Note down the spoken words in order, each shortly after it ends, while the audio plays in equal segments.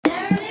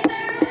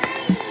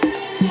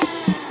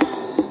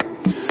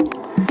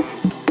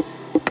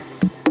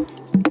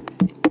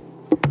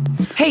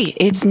Hey,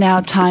 it's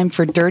now time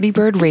for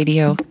Dirtybird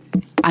Radio.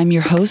 I'm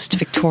your host,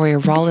 Victoria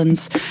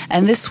Rollins,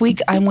 and this week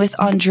I'm with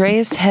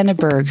Andreas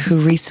Henneberg, who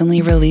recently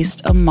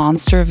released a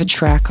monster of a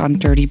track on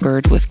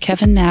Dirtybird with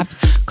Kevin Knapp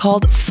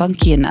called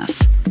Funky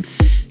Enough.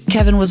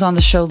 Kevin was on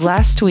the show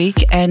last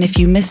week, and if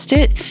you missed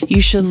it,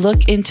 you should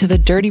look into the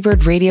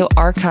Dirtybird Radio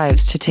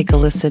archives to take a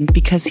listen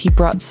because he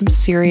brought some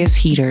serious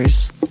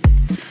heaters.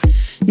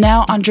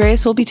 Now,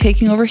 Andreas will be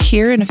taking over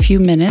here in a few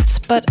minutes,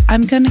 but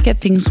I'm going to get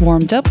things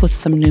warmed up with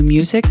some new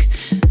music.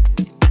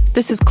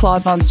 This is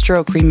Claude Von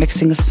Stroke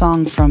remixing a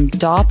song from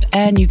Dop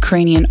and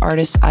Ukrainian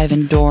artist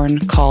Ivan Dorn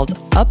called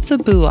Up the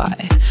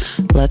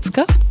Buai. Let's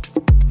go.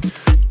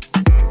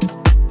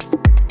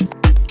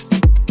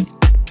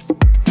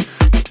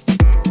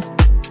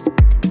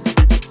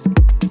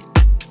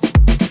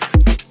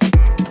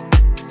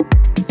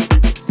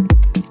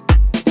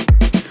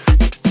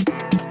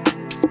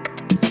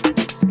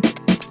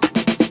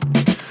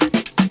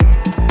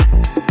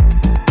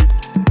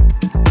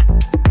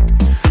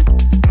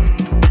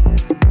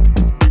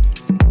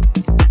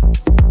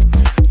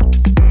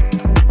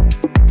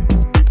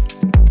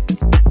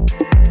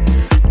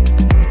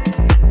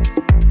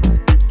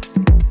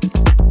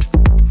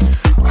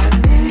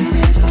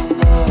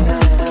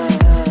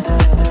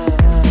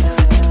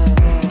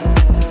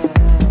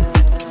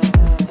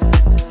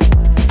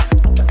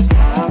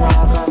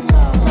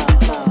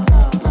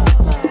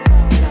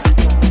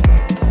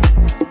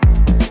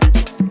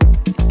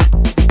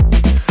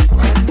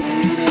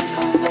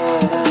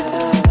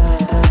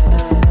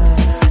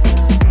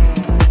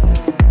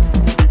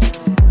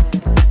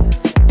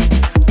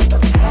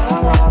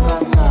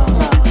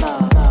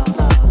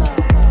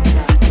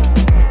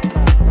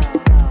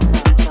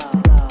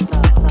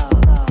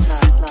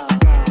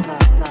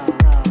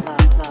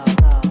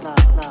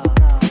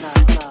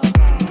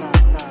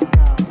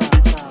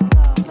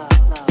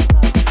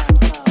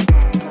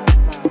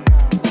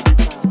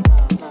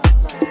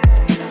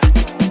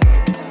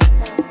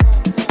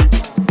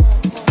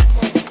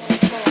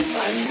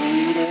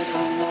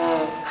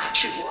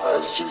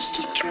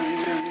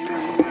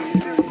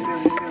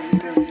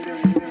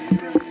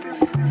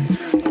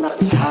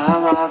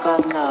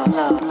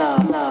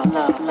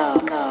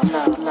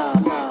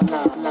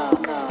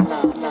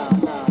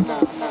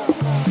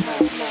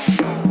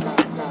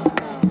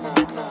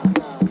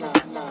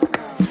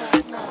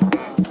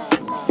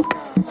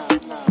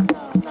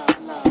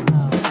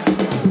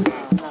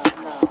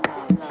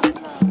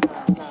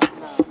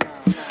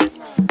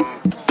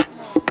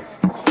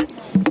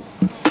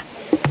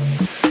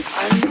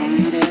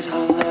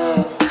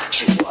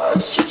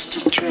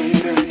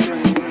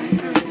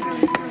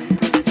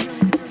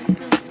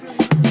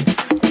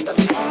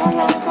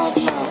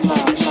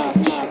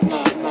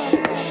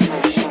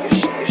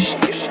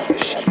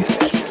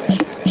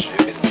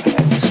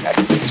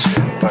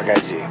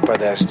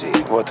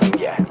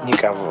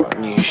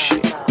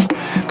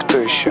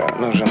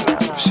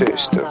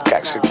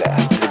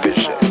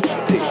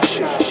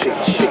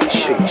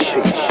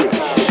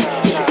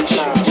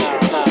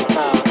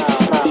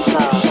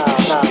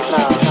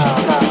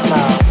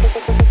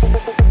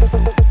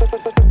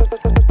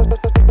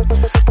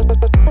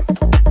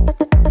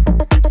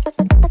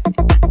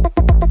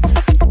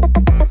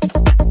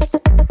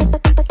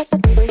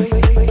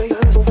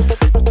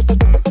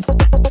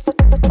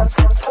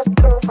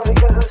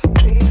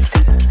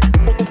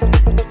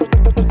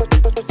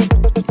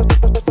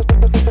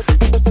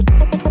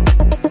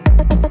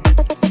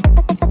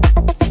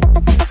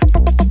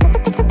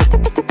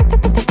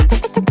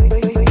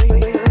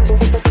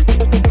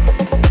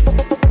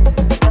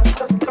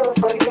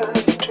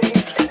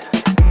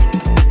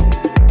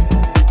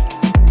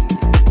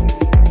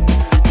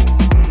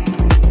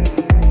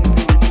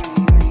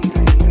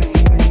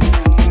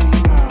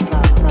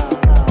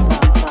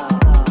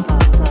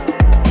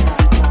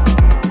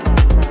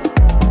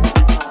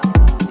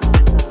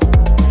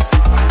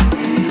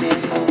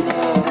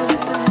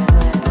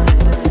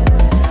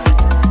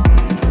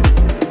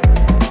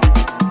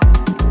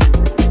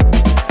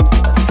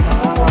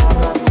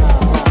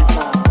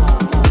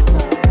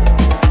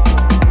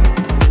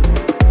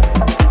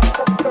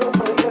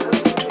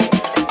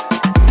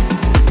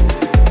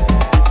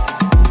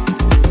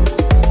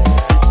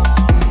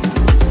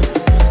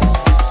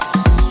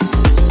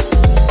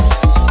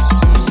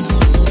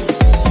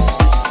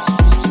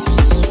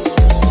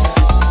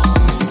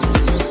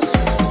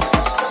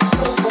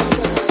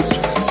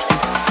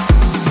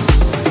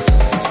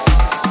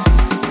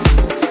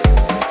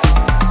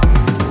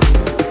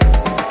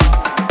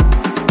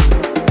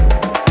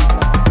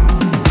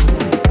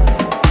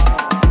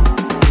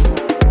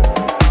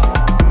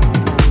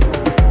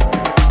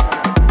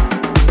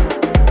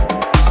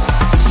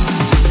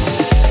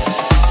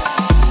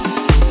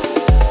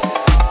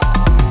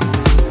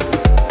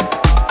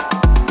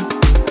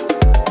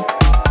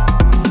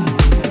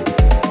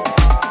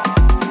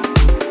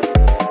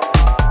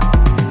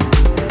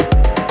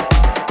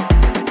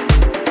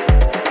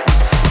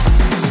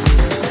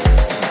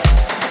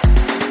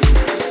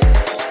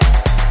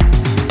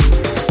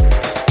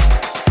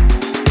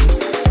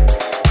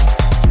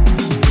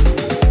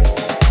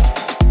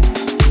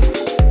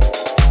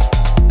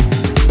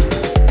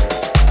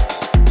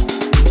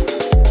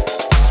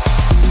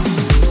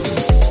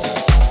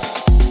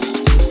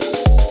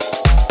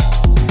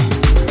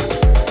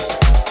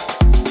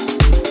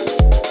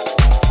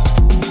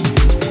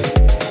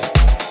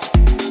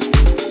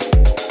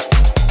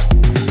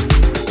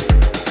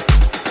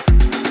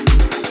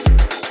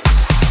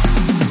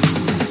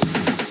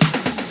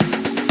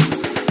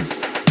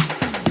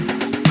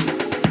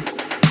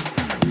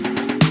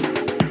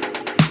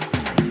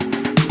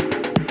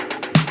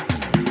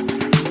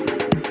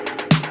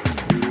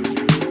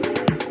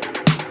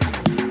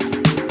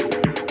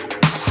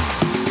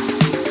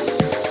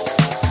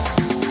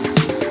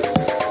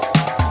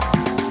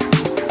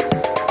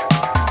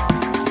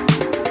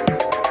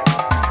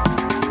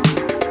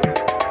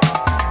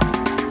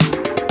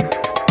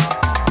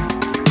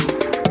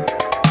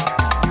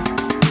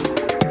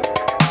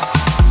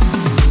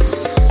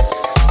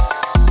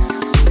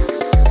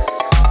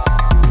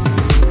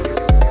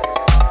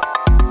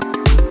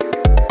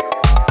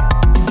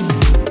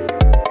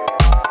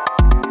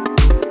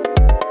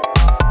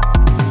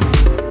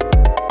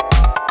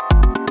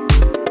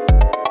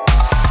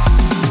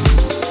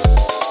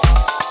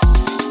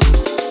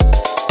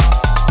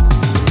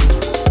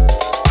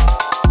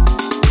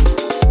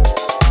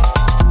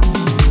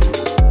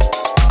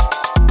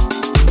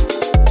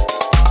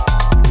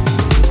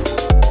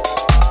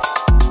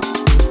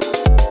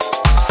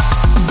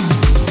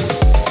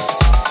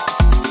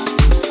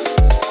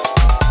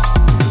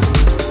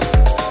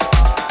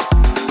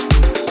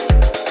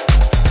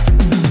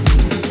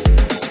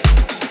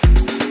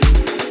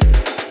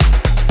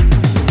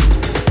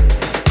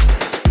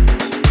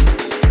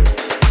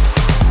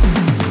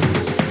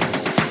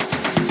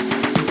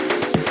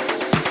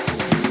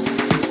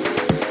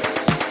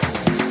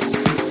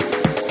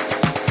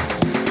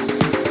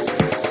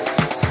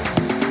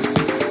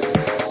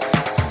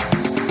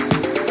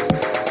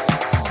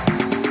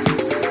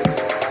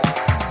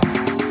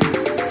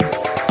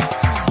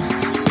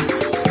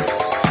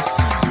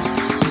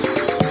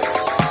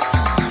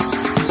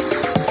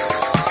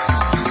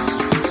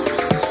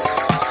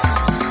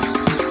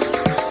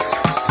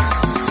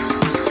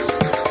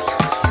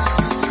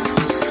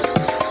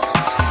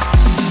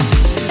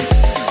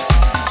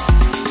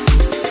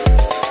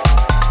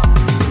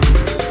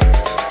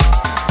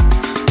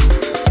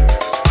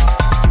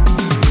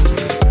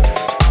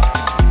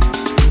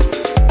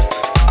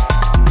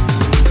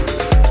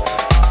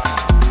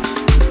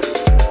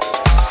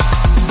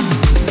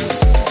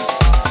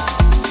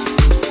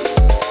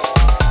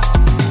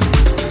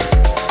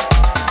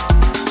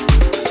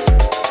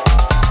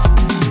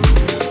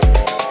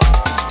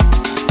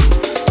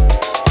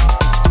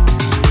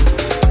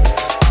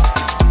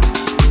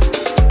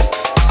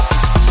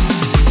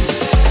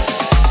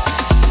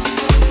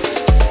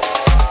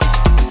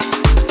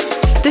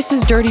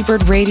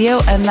 Dirtybird Radio,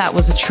 and that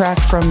was a track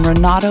from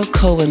Renato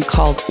Cohen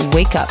called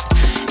Wake Up,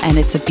 and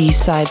it's a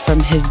B-side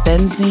from his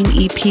Benzene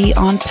EP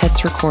on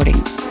Pets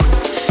Recordings.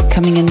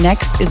 Coming in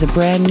next is a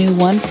brand new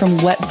one from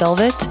Wet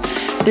Velvet.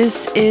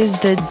 This is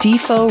the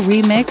Defo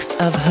remix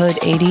of Hood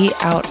 80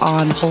 out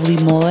on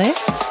Holy Mole.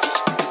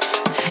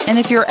 And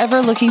if you're ever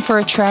looking for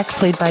a track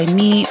played by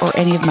me or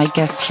any of my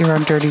guests here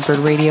on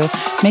Dirtybird Radio,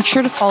 make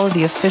sure to follow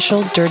the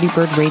official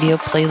Dirtybird Radio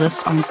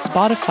playlist on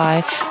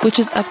Spotify, which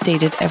is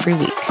updated every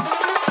week.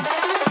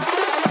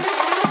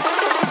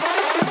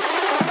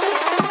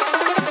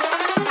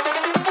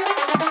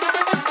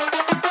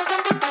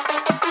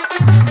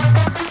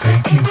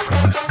 Thank you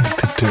for listening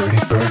to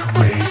Dirtybird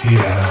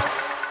Radio.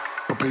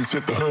 My bass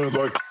hit the hood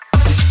like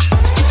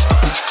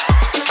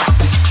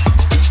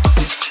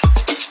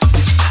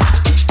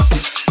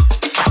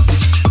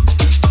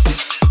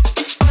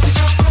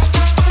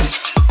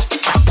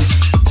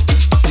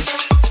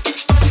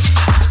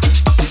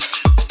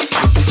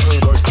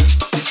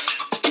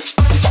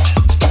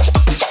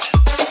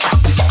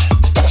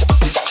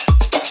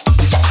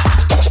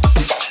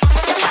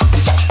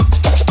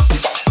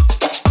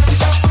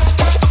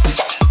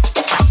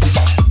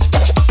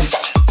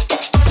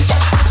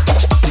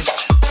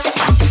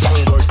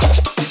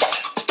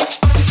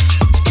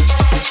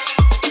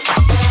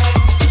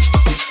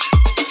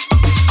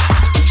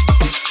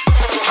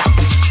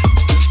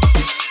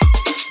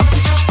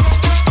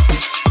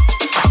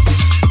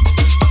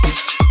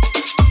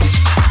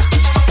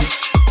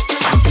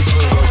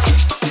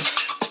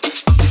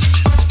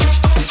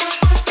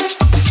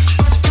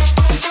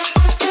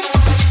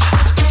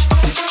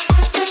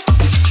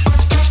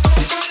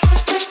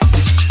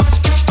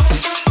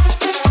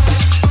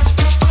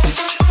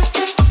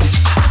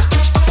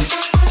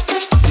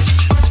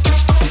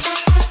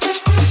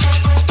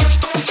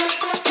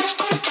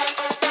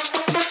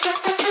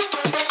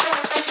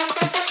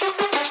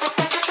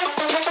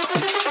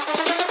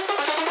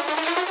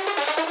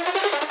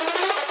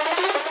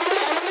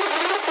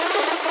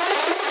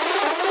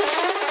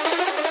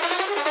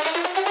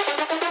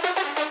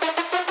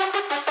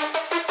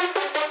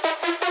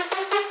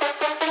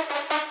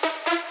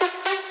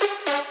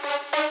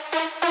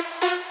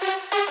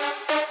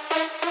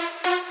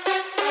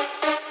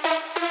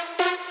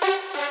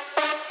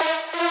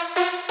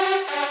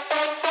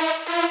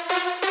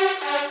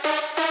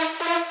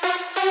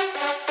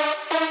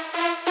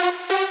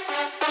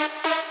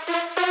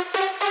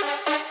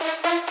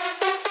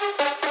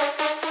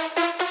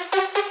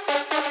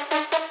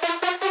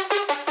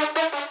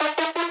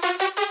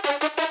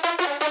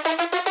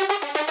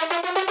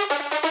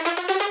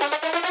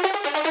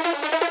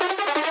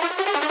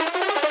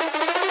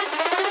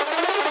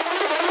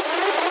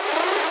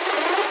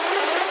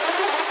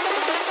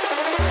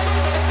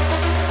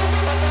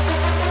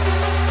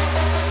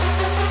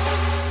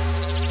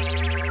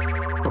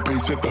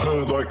hit the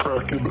hood like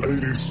crack in the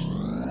 80s.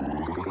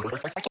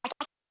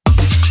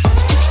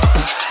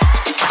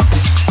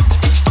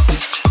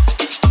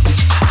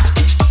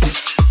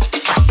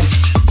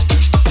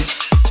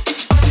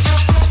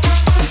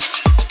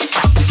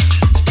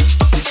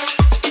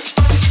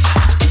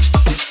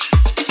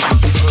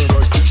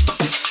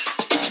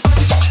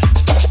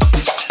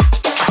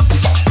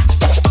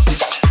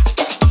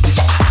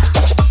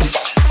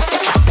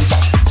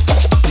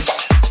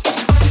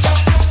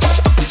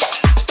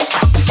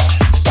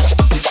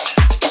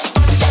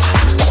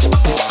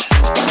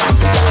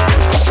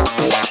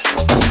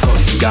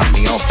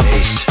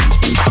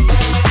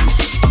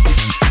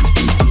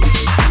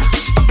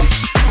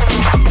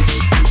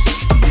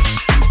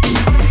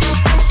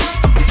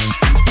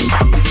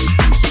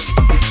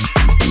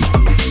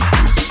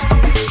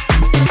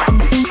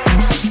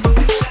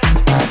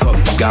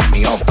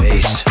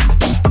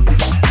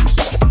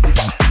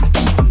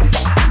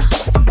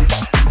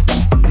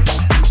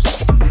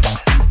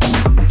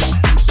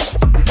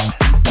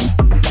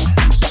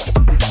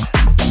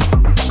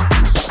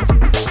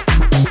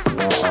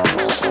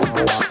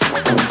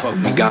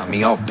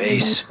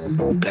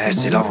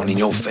 Blast it on in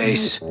your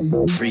face.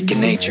 Freaking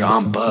nature,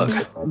 I'm bug.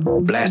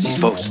 Blast these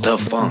folks to the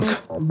funk.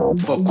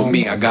 Fuck with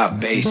me, I got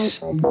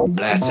bass.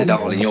 Blast it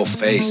all in your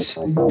face.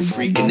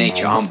 Freaking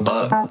nature, I'm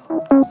bug.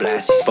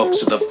 Blast these folks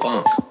to the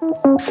funk.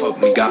 Fuck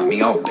me, got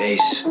me all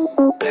bass.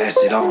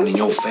 Blast it on in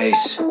your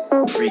face.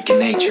 Freaking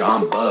nature,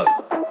 I'm bug.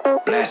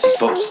 Blast these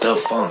folks to the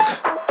funk.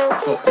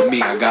 Fuck with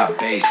me, I got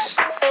bass.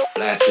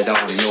 Blast it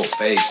all in your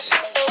face.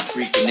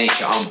 Freaking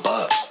nature, I'm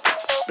bug.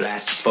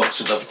 Blast these folks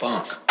to the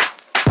funk.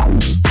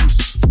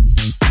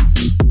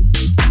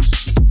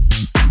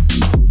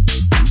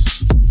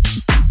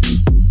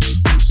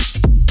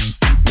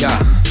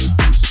 Yeah.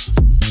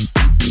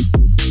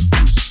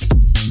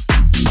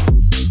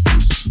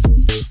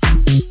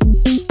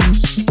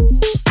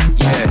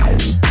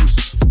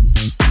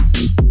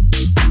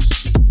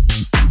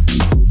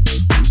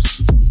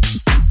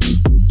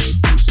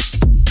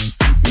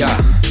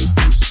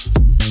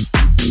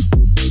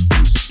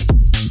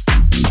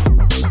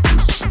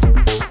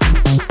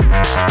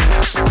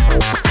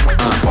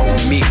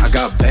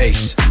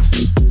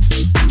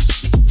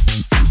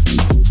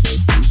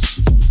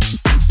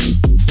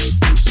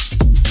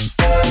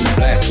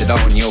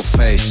 all in your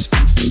face.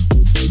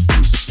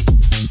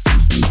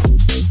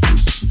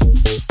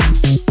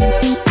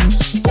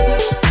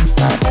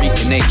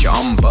 Freaking nature,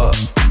 I'm buck.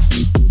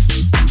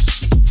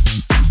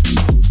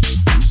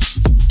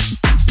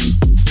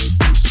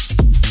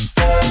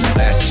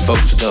 Blast these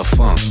folks with the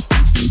funk.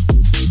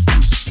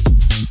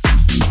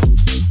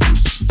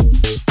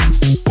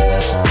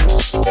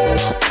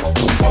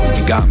 Fuck,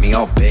 you got me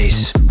all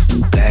bass.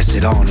 Blast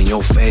it on in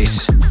your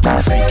face.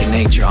 Freaking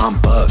nature,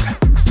 I'm bug.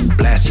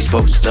 Blast these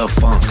folks with the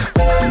funk.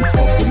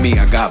 Fuck with me,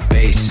 I got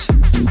bass.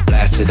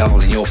 Blast it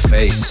all in your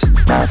face.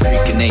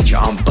 Freaking nature,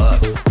 I'm bug.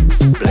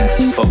 Blast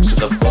these folks with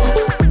the funk.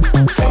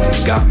 Fuck,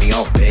 you got me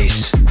all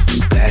bass.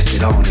 Blast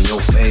it on in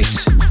your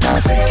face.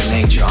 Freaking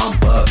nature, I'm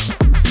bug.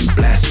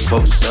 Blast these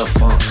folks with the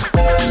funk.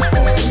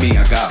 Fuck with me,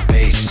 I got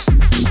bass.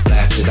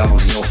 Blast it all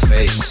in your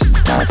face.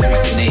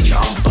 Freaking nature,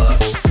 I'm bug.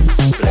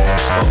 Blast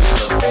these folks with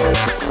the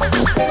funk.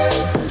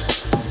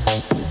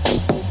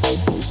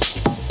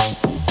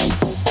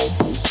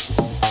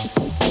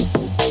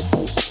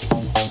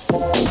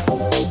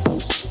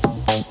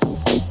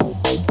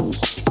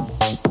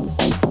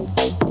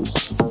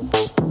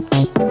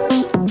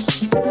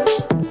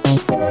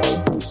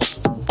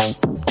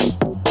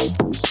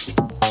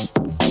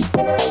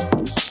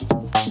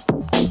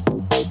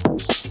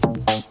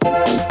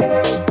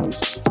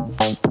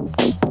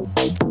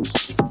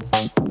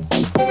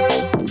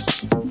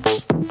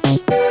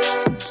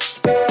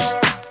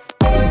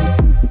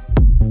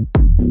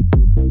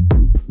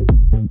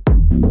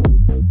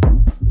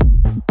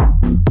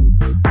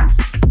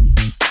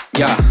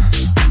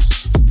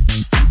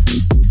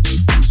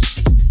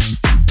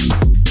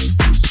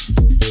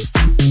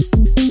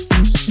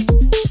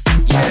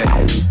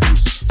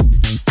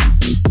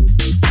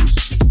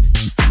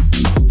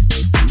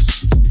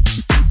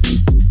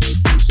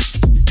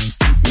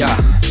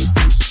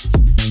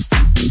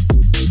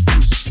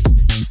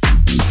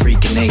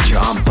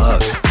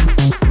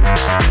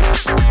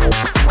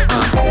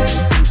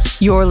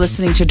 You're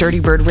listening to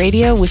Dirtybird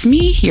Radio with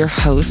me, your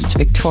host,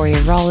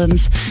 Victoria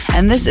Rollins,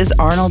 and this is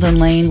Arnold and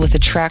Lane with a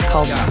track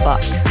called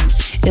Buck.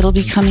 It'll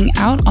be coming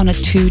out on a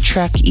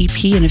 2-track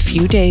EP in a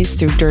few days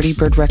through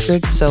Dirtybird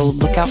Records, so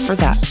look out for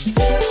that.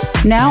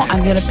 Now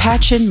I'm going to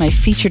patch in my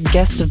featured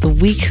guest of the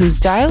week who's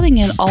dialing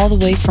in all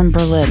the way from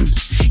Berlin.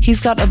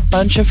 He's got a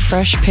bunch of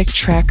fresh picked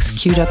tracks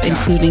queued up,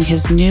 including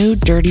his new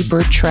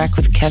Dirtybird track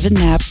with Kevin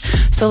Knapp,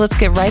 so let's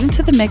get right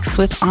into the mix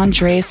with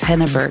Andreas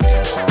Henneberg.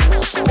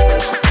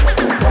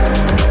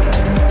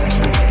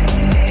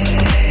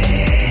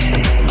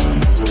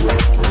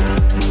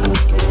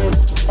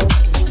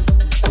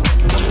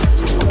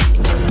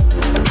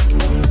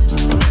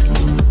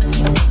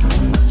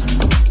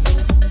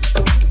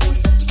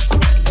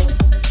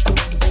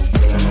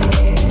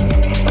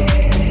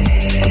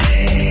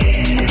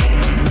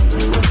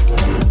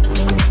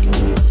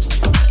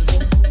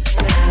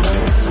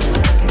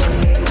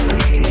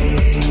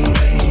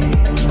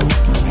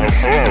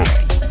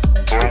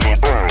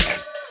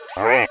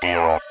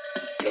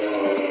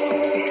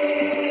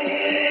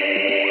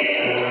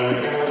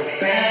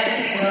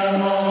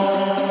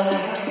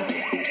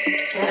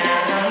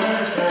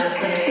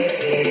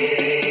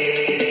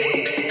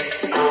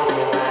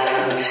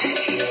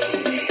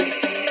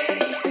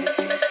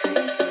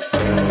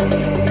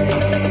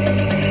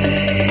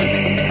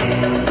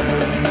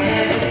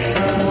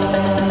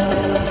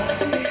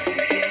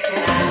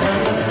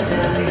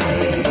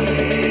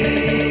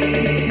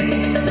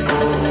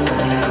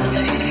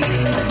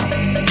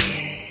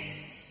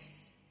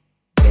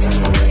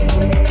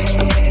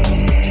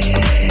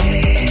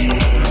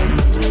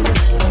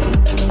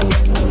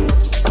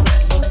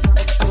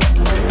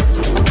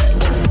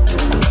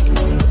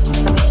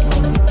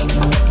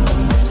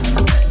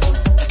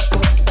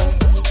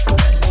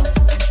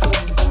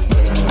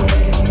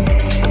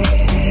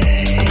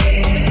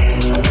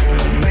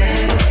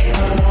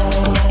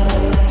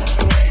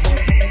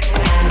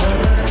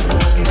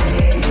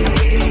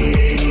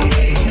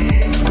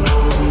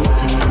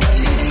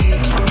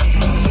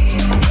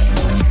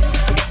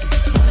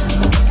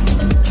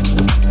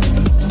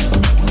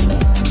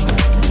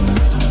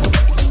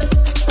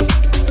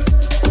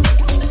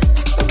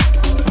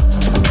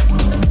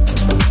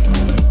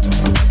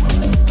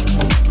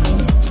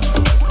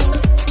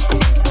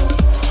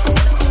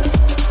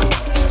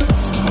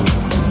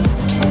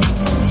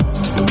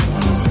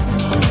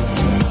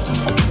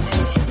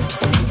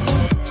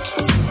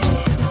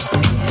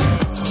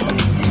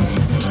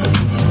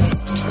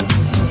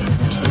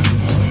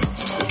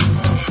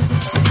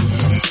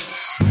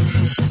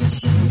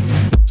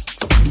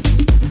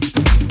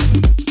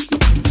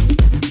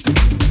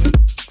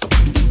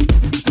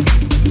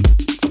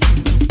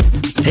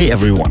 Hey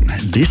everyone,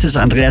 this is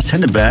Andreas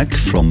Henneberg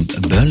from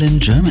Berlin,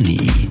 Germany.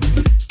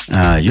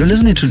 You're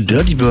listening to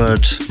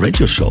Dirtybird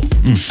Radio Show.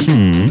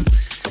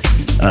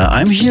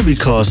 I'm here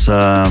because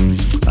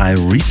I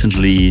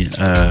recently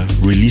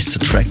released a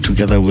track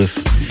together with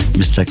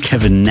Mr.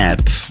 Kevin Knapp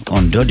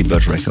on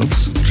Dirtybird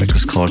Records. The track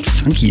is called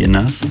Funky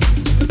Enough.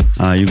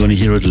 You're going to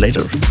hear it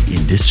later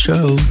in this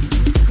show.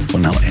 For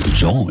now,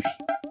 enjoy.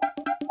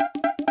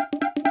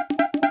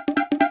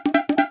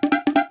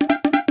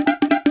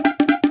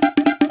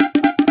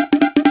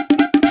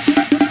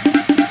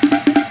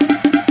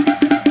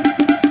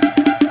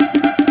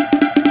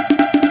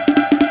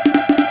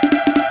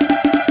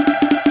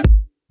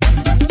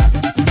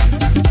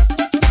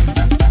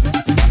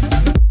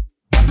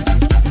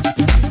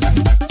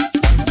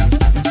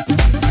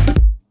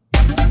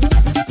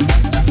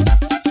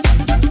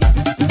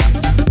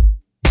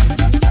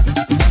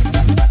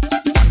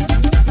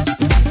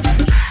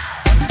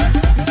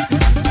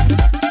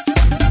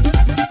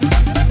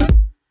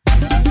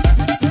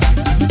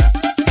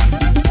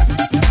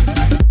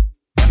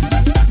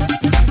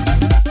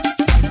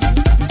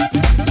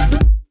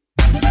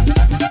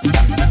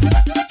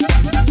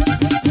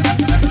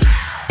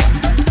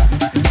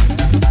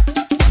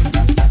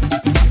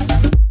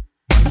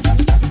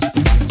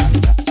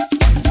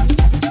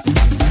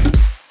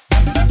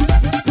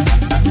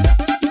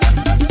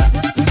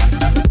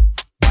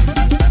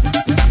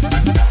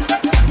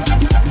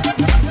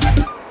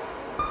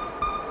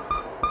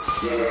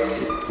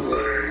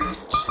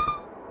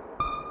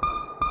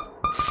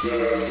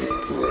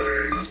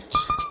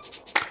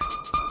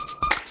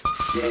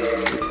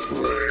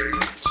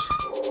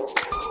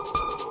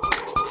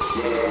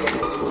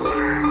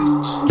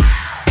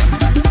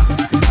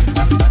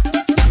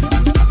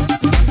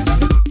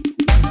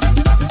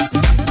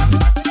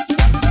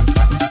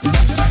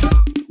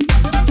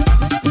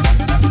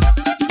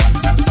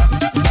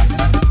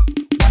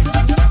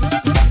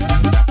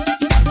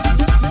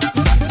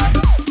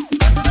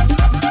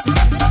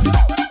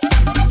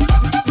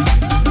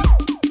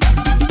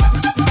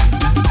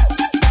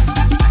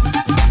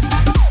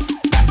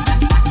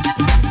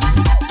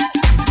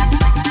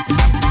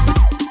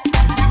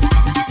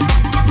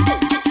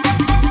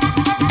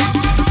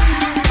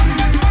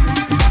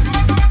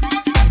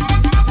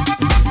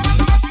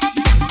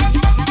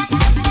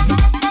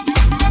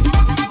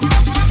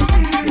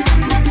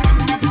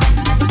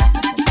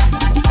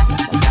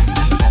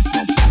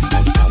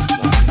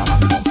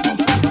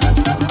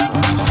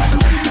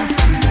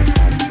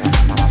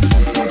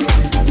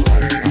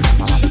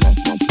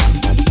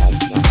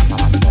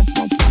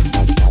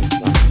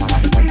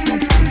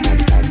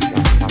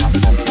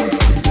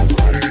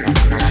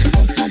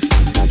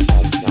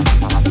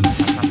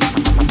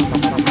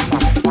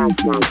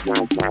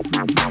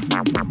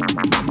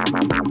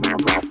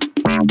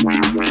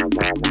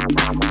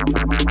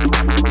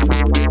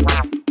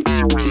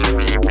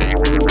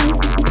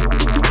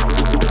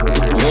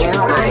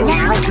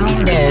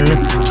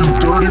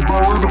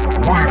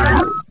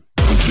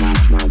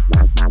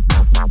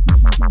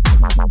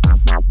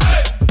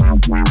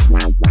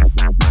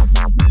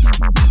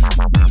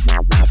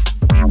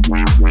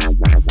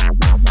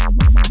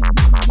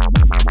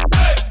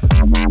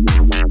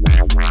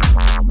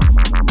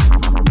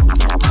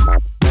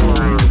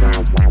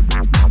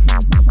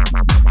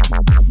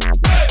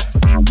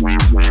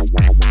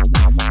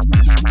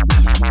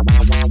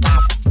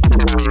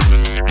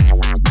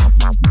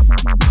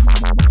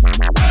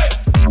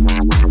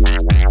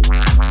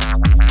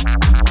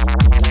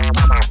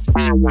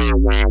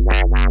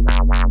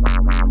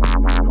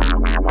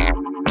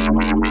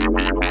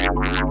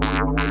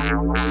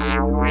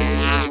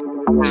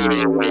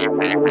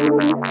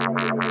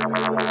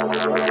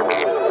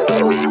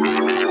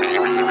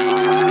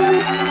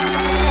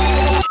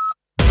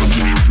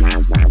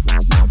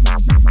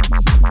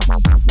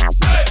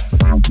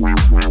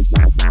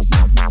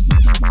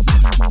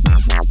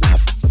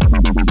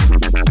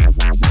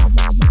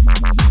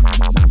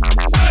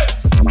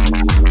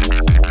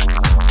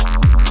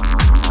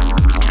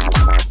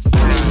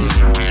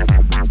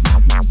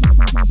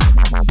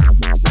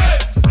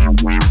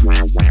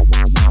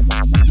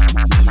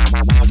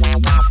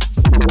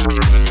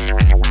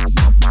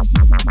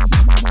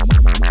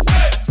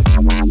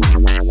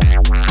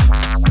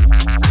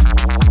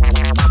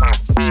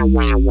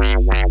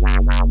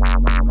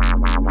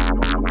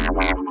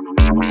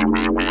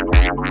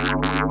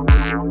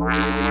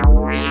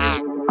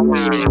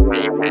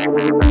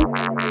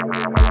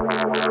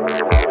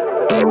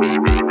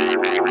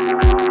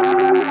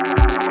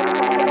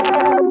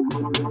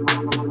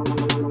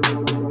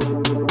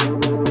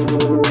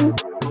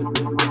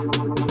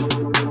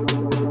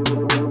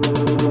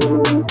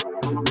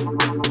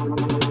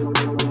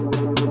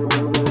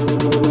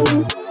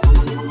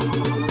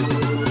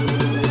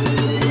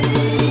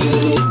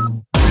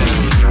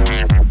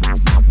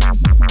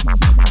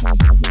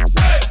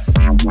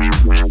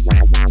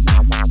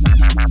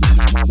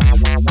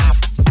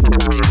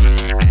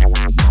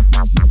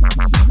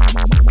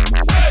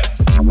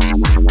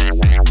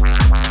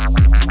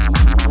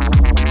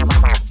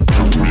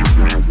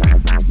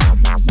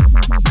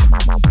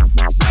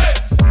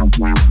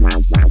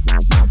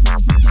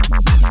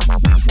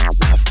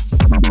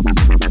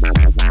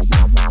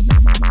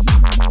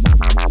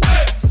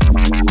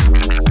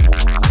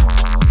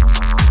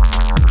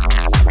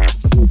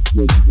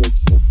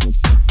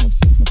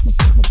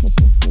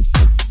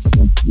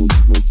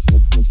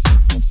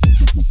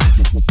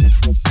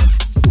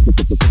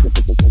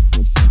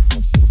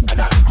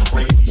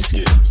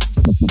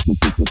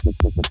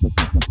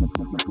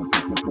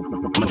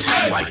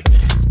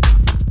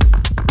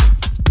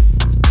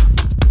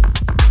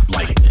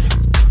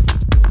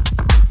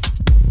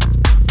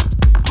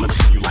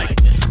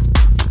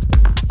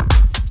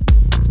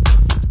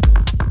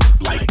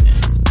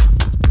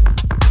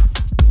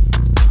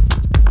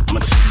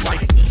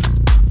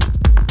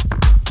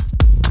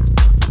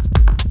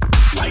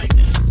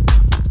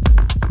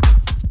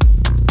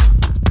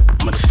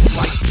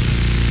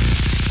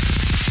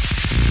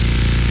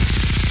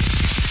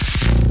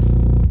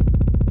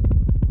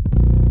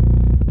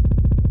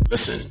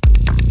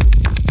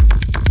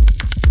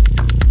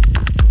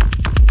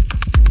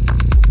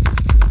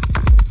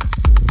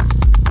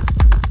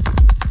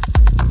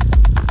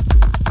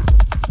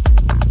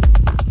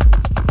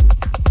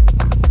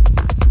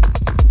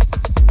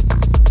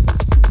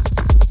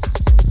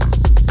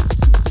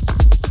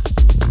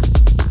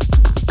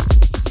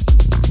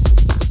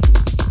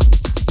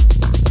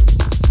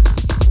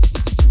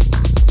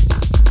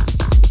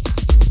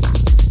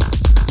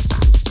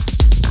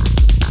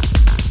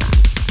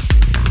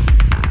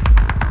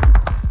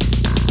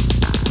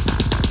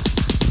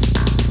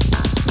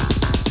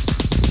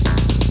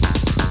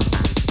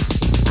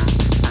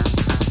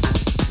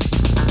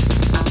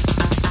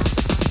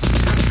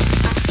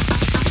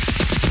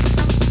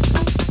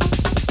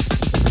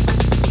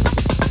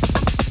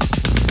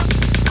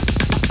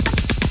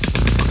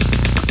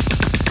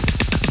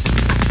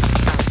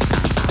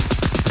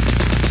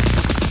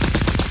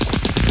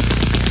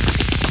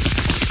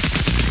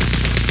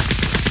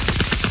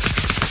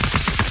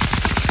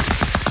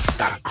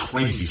 got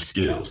crazy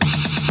skills.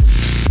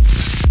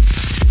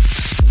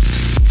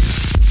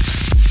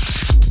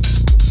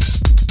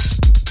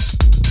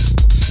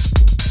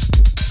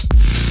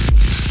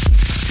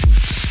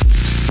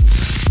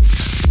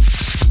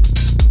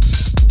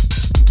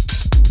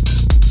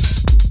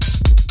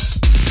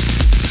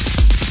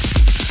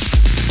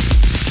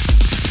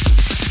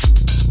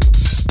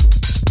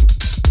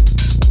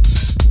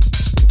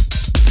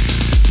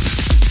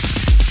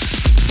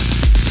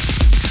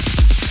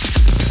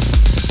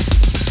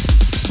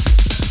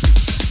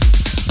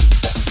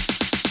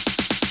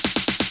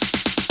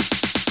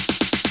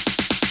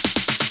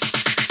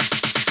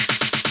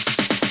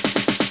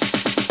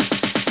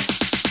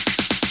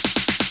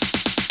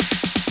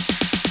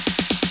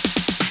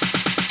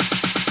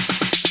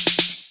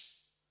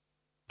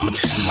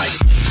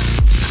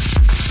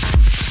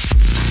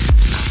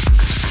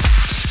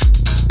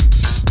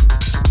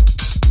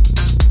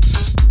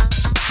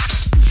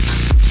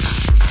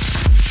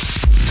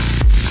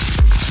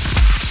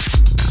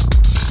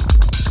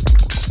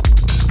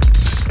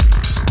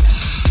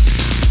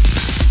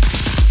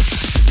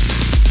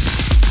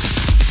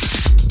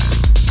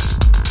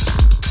 Crazy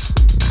skills.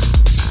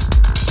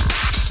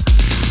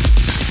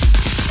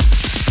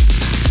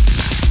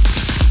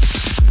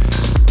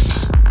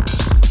 I'm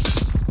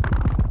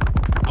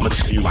gonna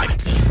tell you like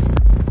this.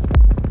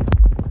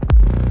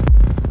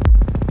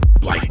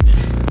 Like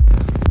this.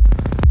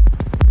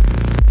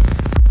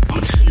 I'm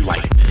gonna tell you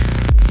like this.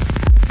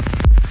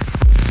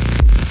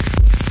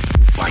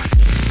 Like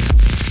this. I'm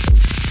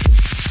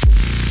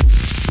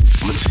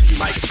gonna tell you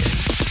like this. Like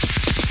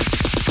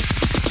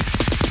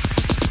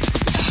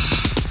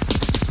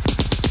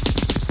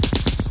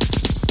this.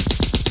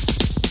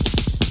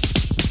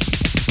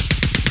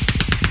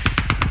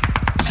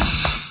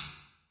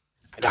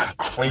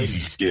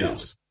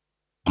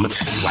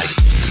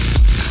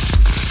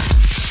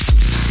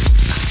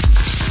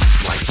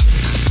 I'm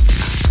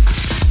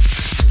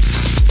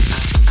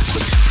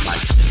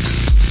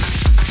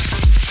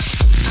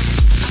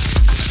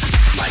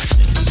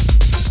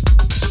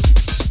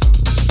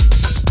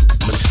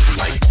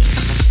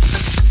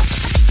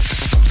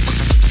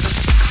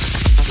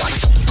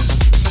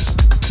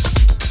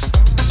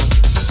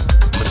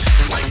gonna tell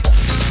you like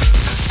this.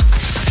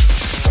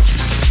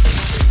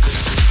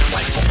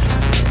 Like this.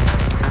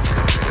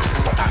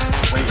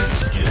 Crazy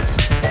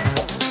skills.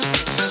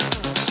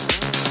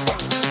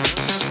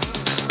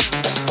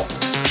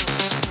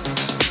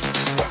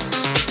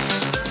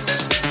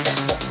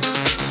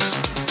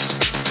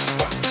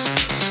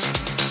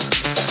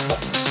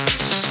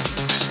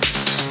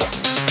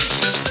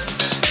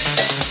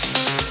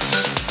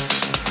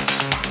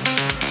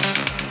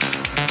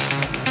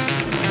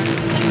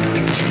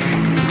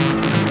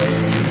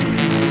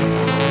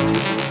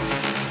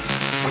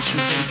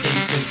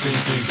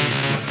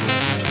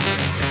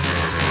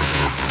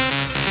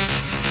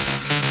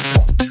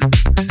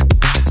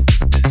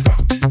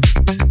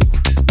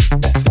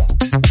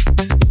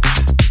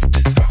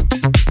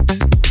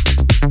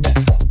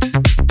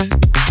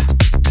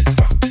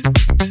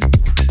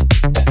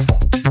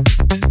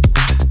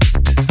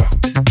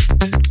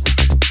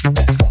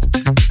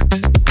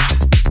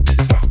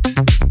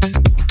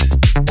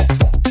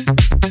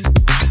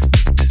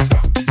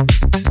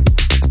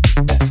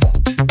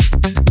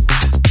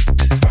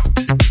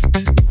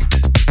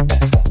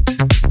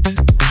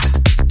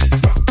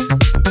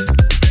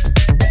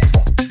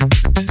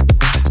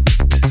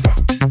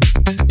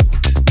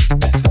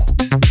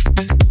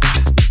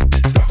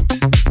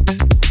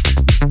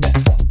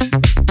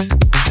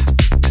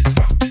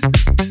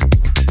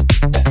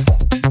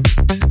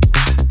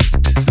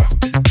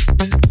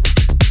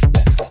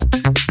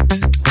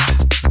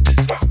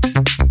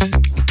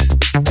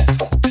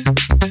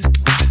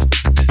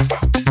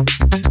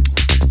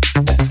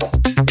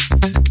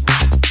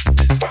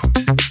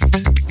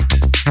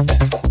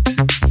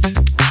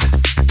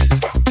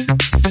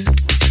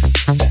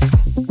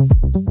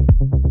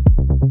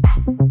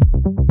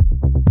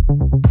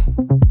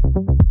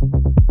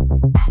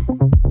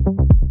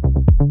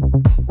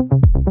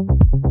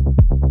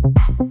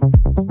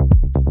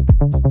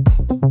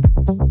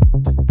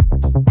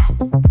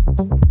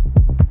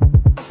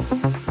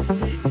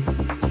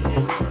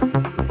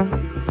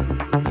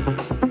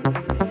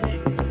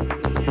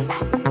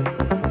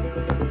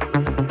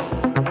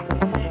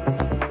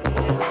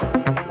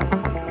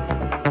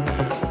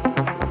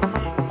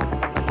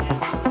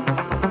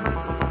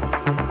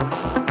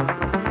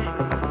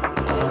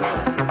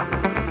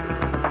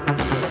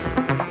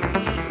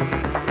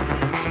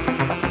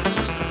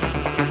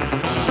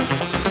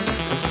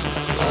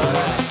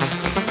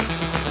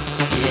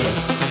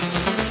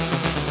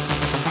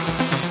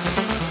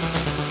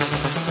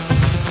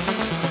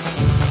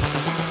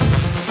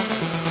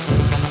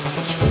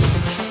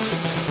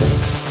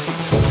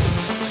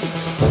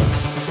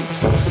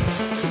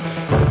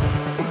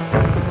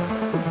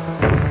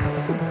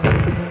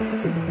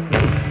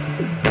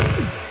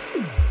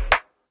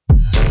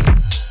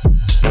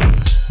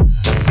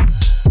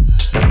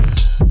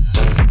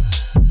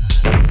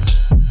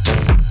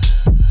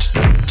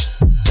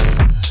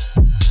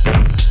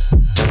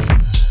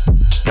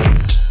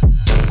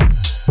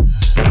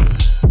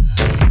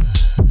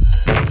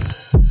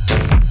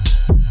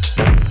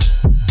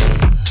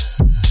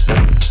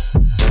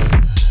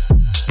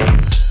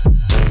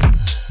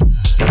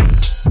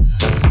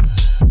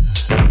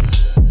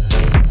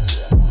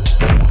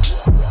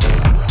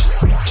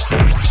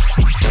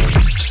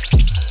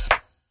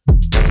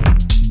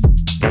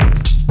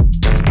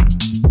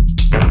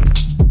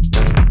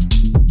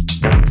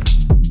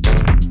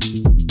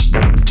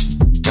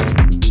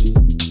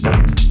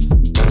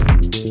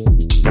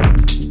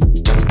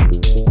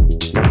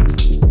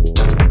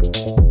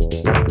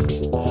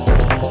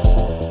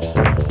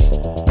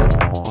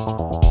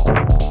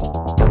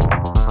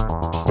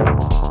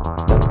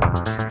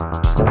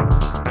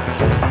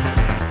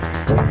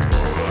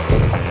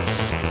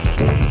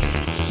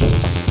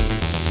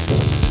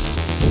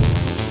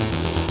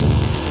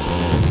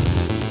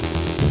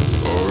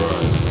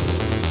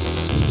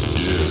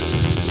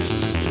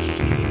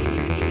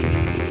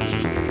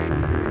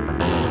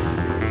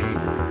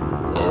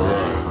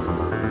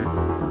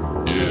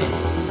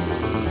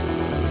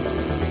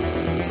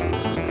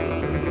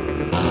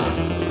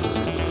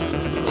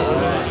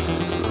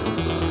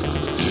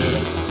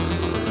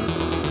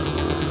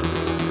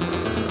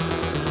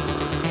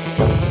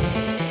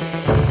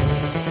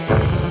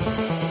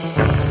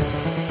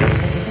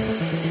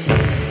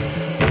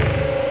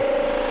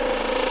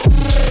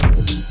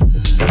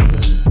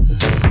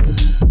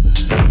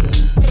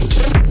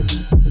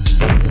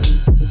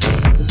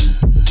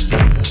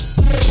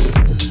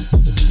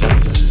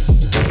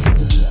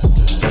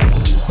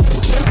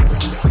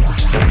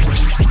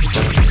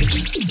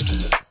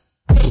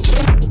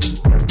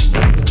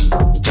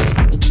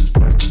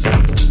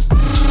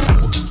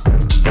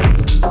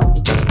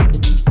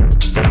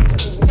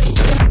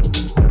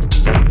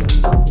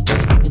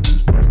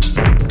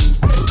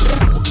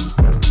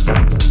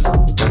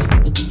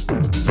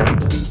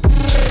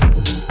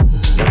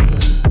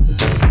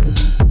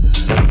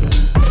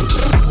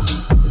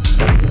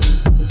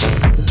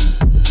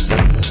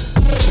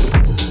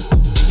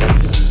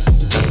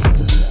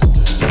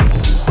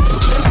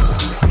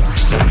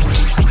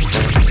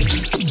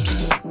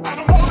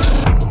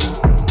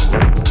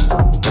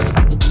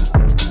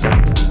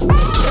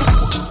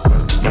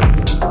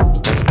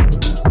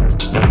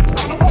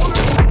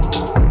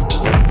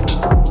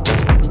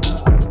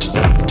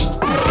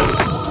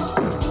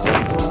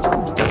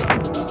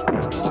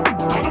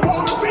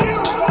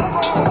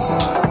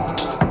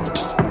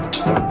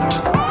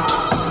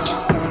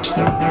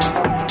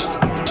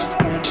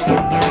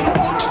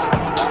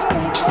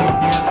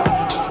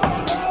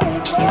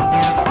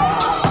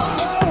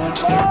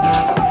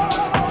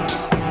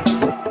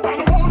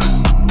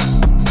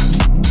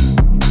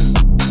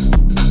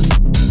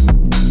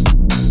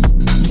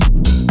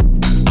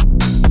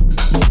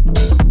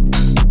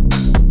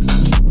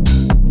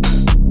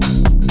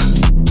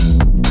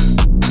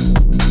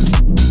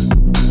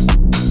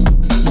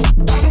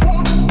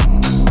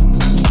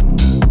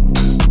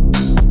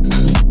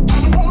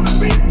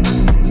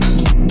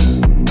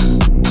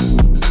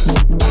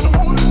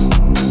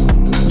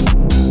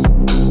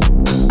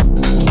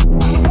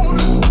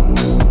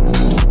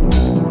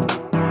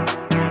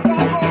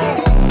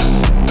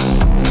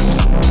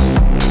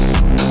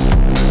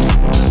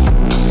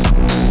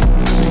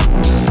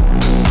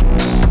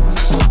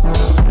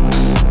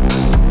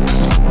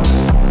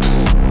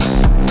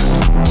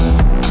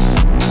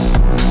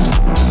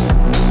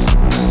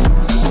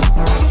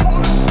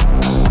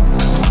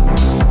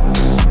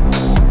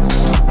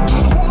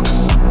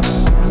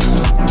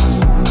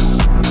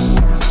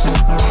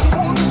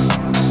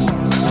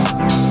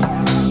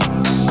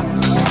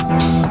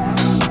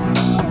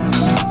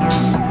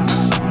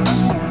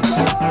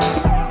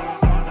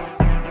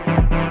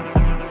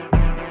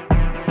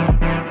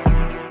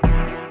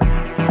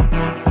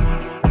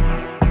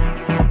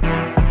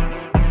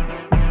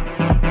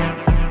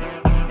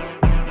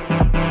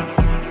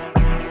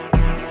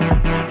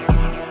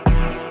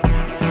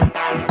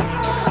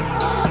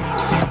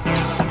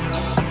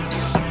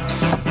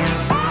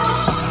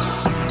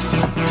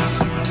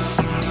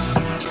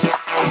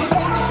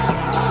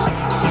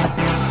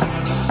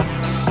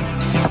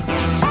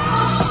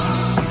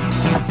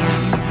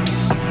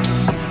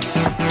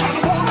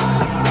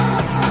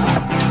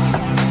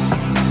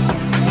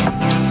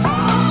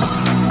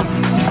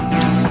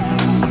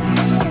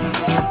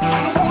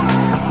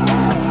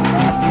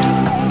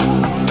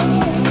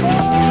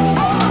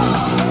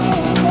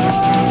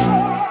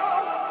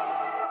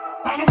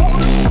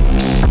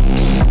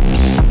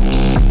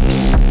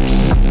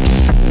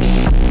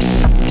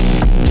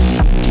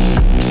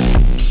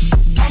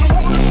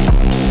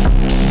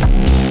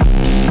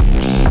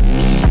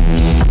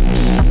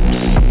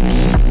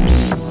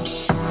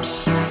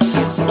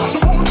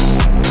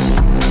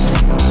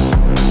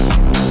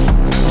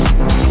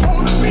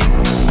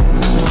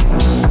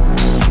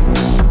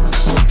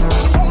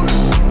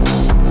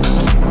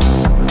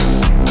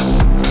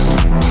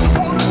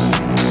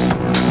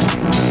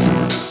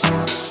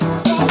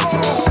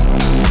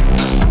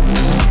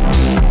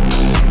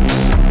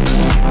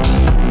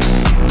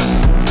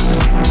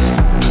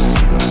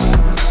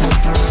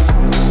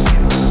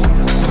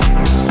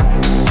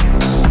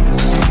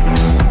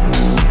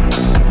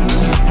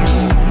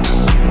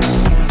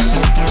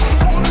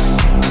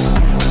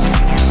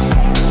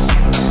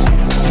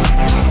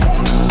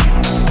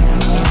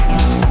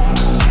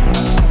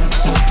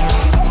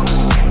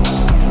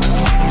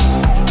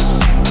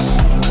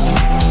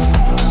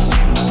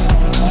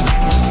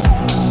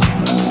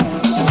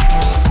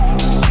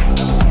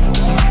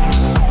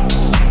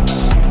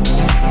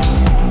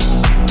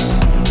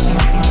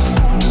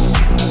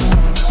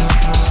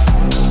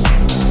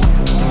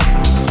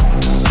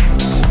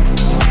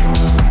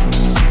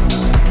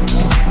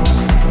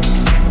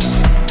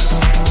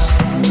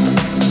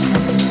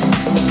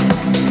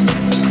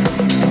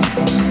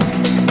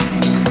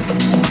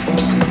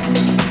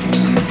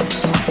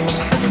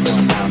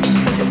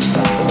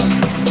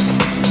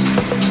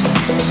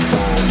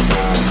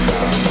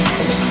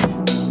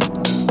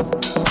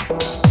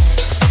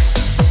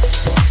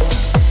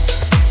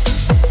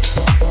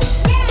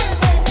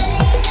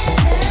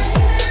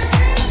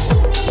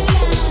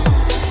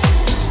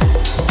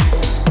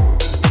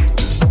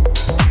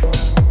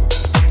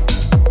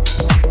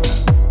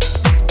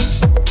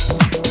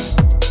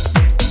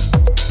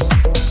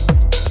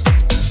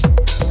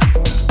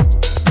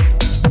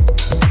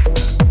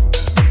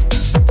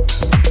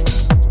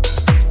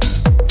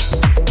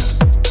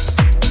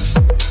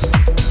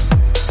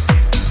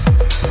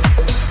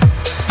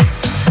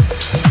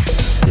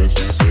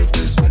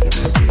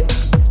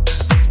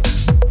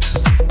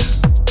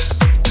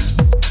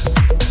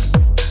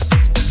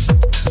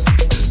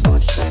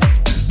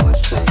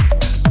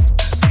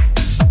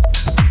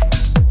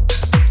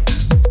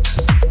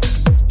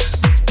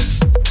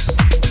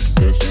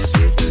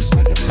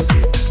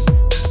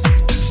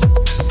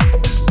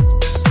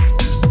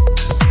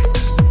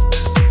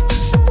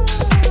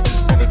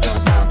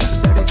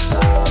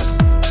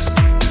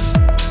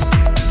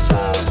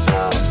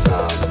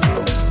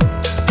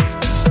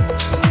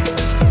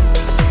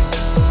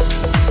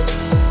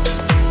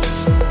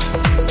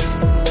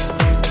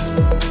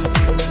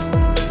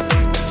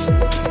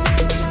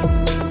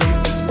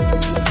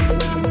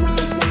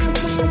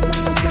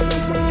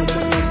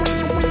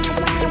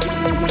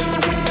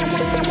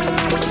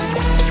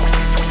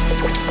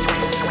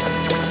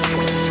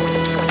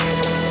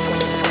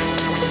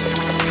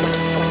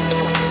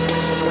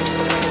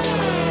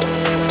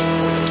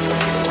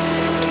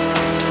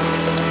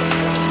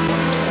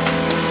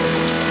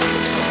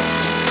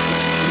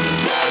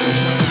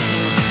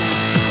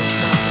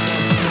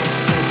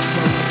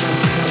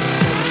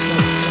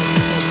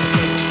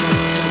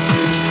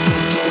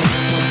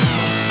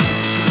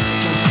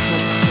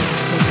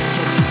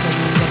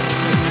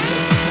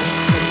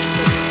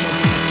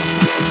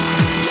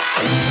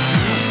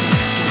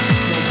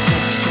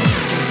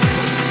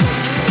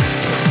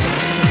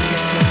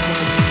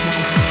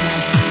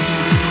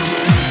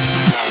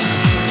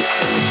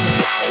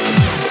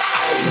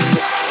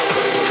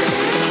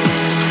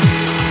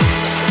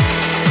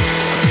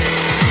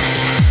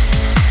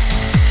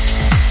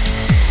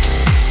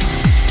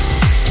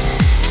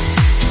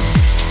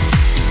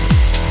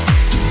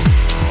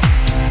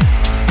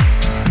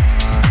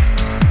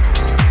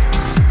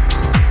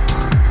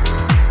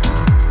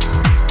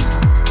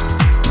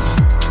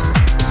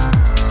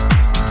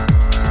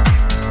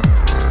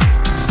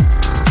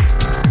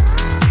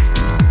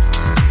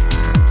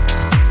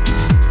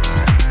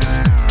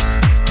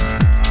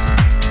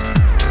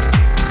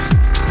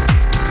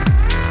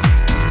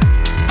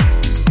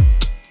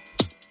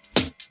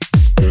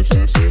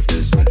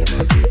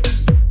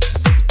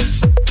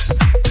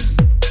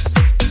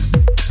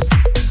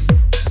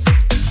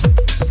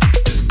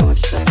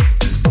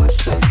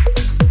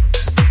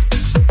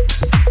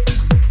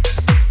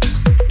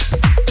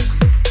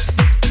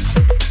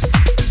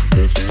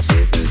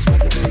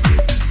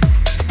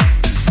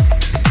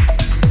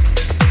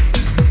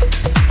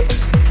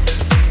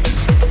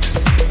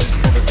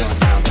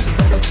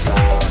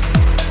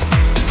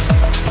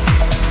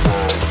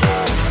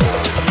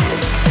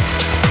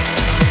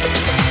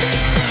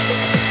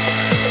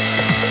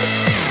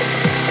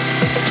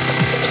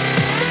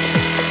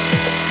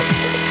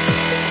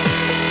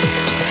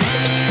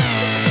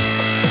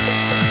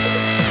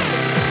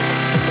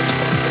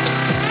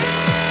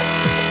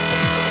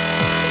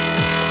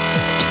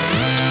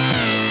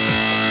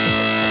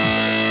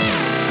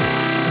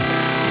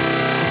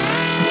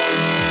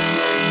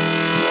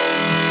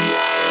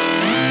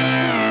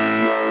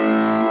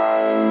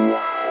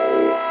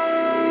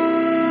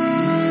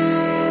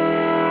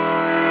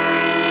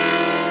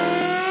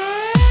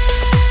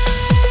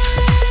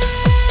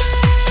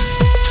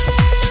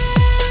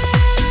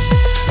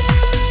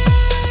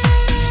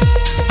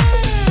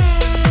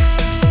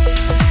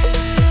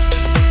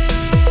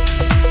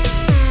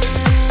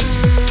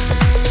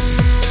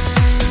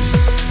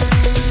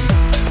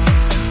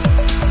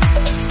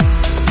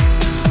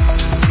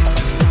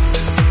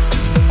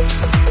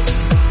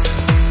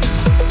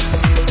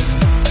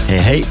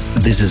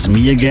 This is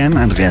me again,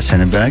 Andreas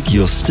Henneberg.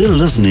 You're still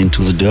listening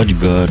to the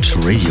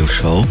Dirtybird radio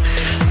show.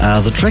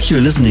 The track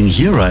you're listening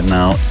here right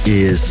now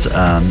is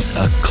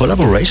a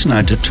collaboration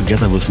I did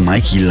together with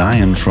Mikey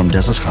Lyon from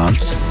Desert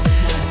Hearts.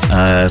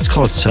 It's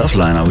called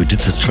Surfliner. We did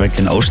this track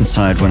in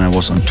Oceanside when I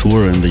was on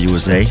tour in the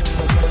USA.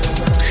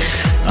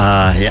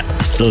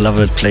 Still love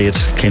it, play it.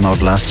 Came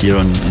out last year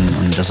on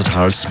Desert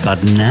Hearts.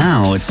 But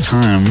now it's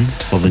time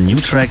for the new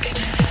track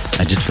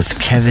I did with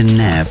Kevin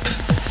Knapp.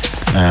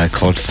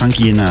 Called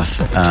Funky Enough.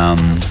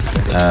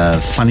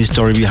 Funny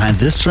story behind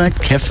this track.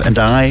 Kev and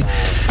I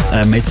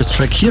made this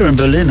track here in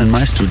Berlin in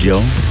my studio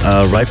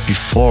right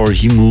before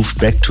he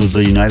moved back to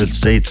the United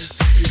States.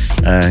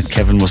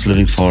 Kevin was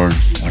living for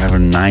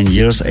 9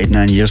 years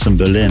in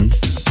Berlin.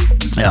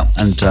 Yeah,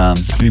 and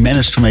we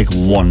managed to make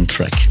one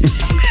track.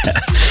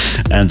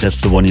 And that's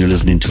the one you're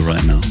listening to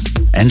right now.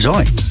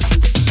 Enjoy.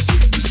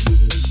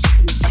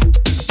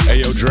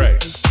 Hey, yo, Dre.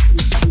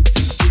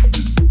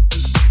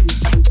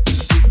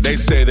 They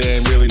say there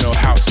ain't really no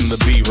house in the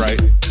beat, right?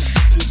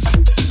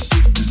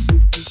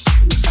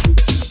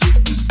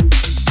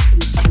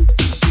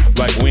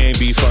 Like we ain't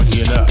be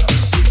funky enough.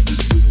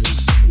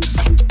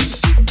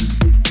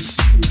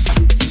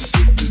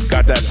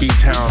 Got that beat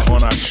town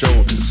on our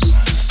shoulders.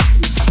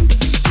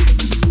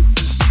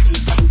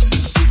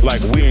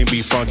 Like we ain't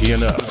be funky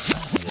enough.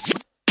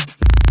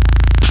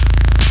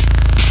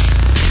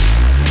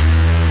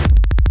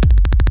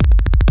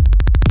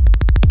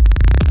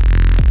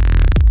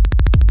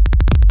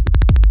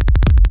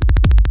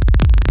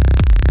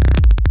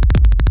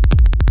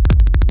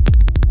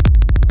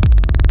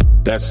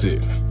 That's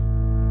it.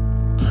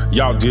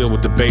 Y'all deal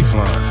with the bass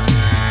line.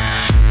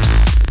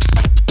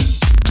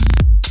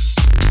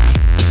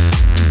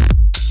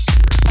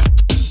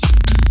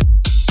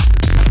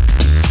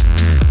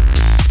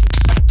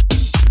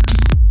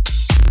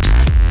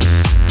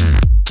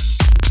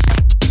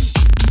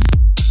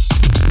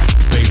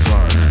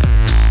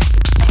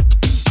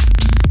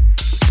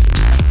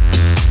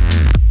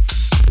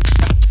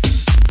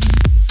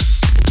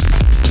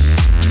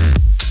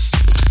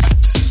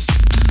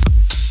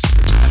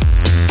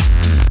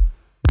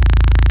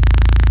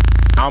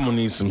 I'm gonna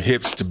need some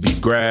hips to be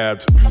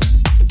grabbed.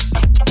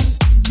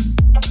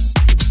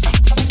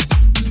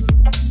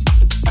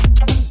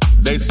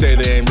 They say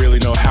there ain't really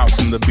no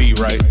house in the beat,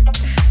 right?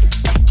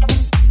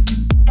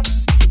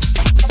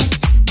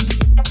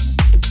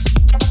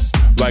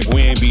 Like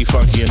we ain't be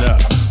funky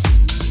enough.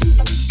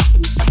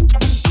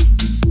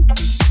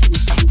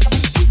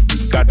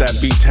 Got that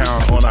beat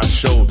town on our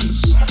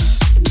shoulders.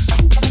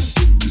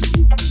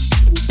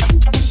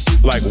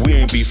 Like we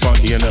ain't be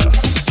funky enough.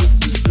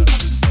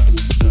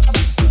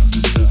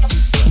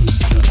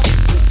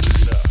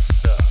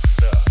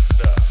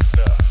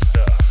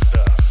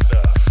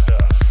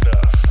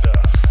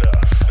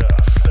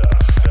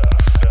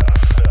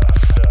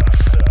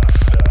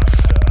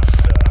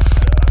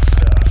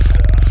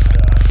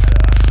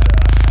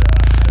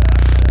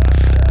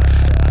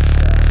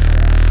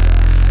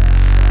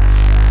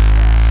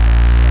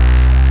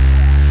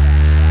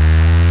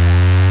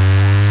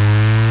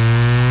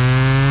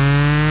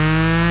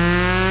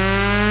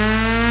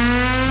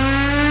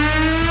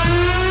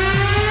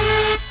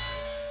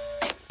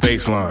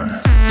 Baseline.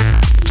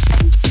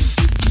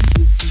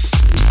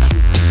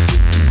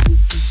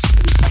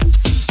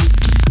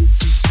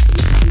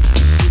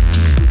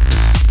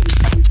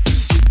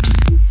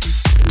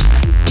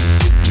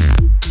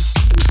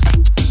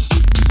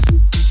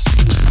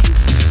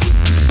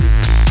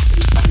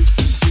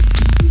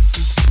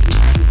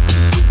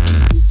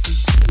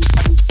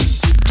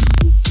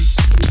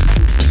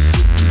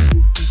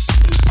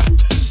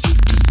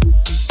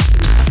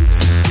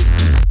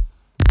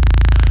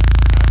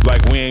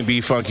 Be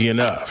funky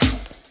enough.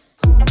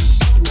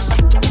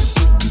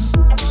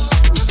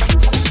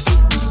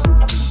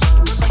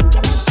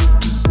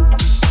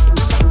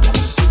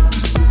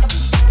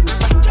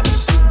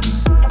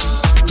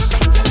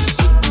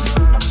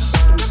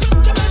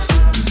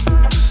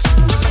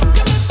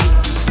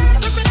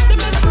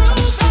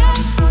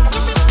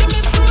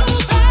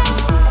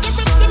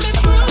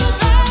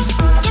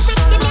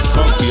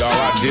 Funky, all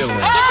I deal in.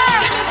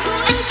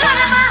 It's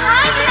Dirtybird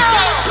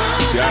Radio.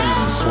 See, I need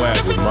some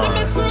swag with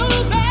mine.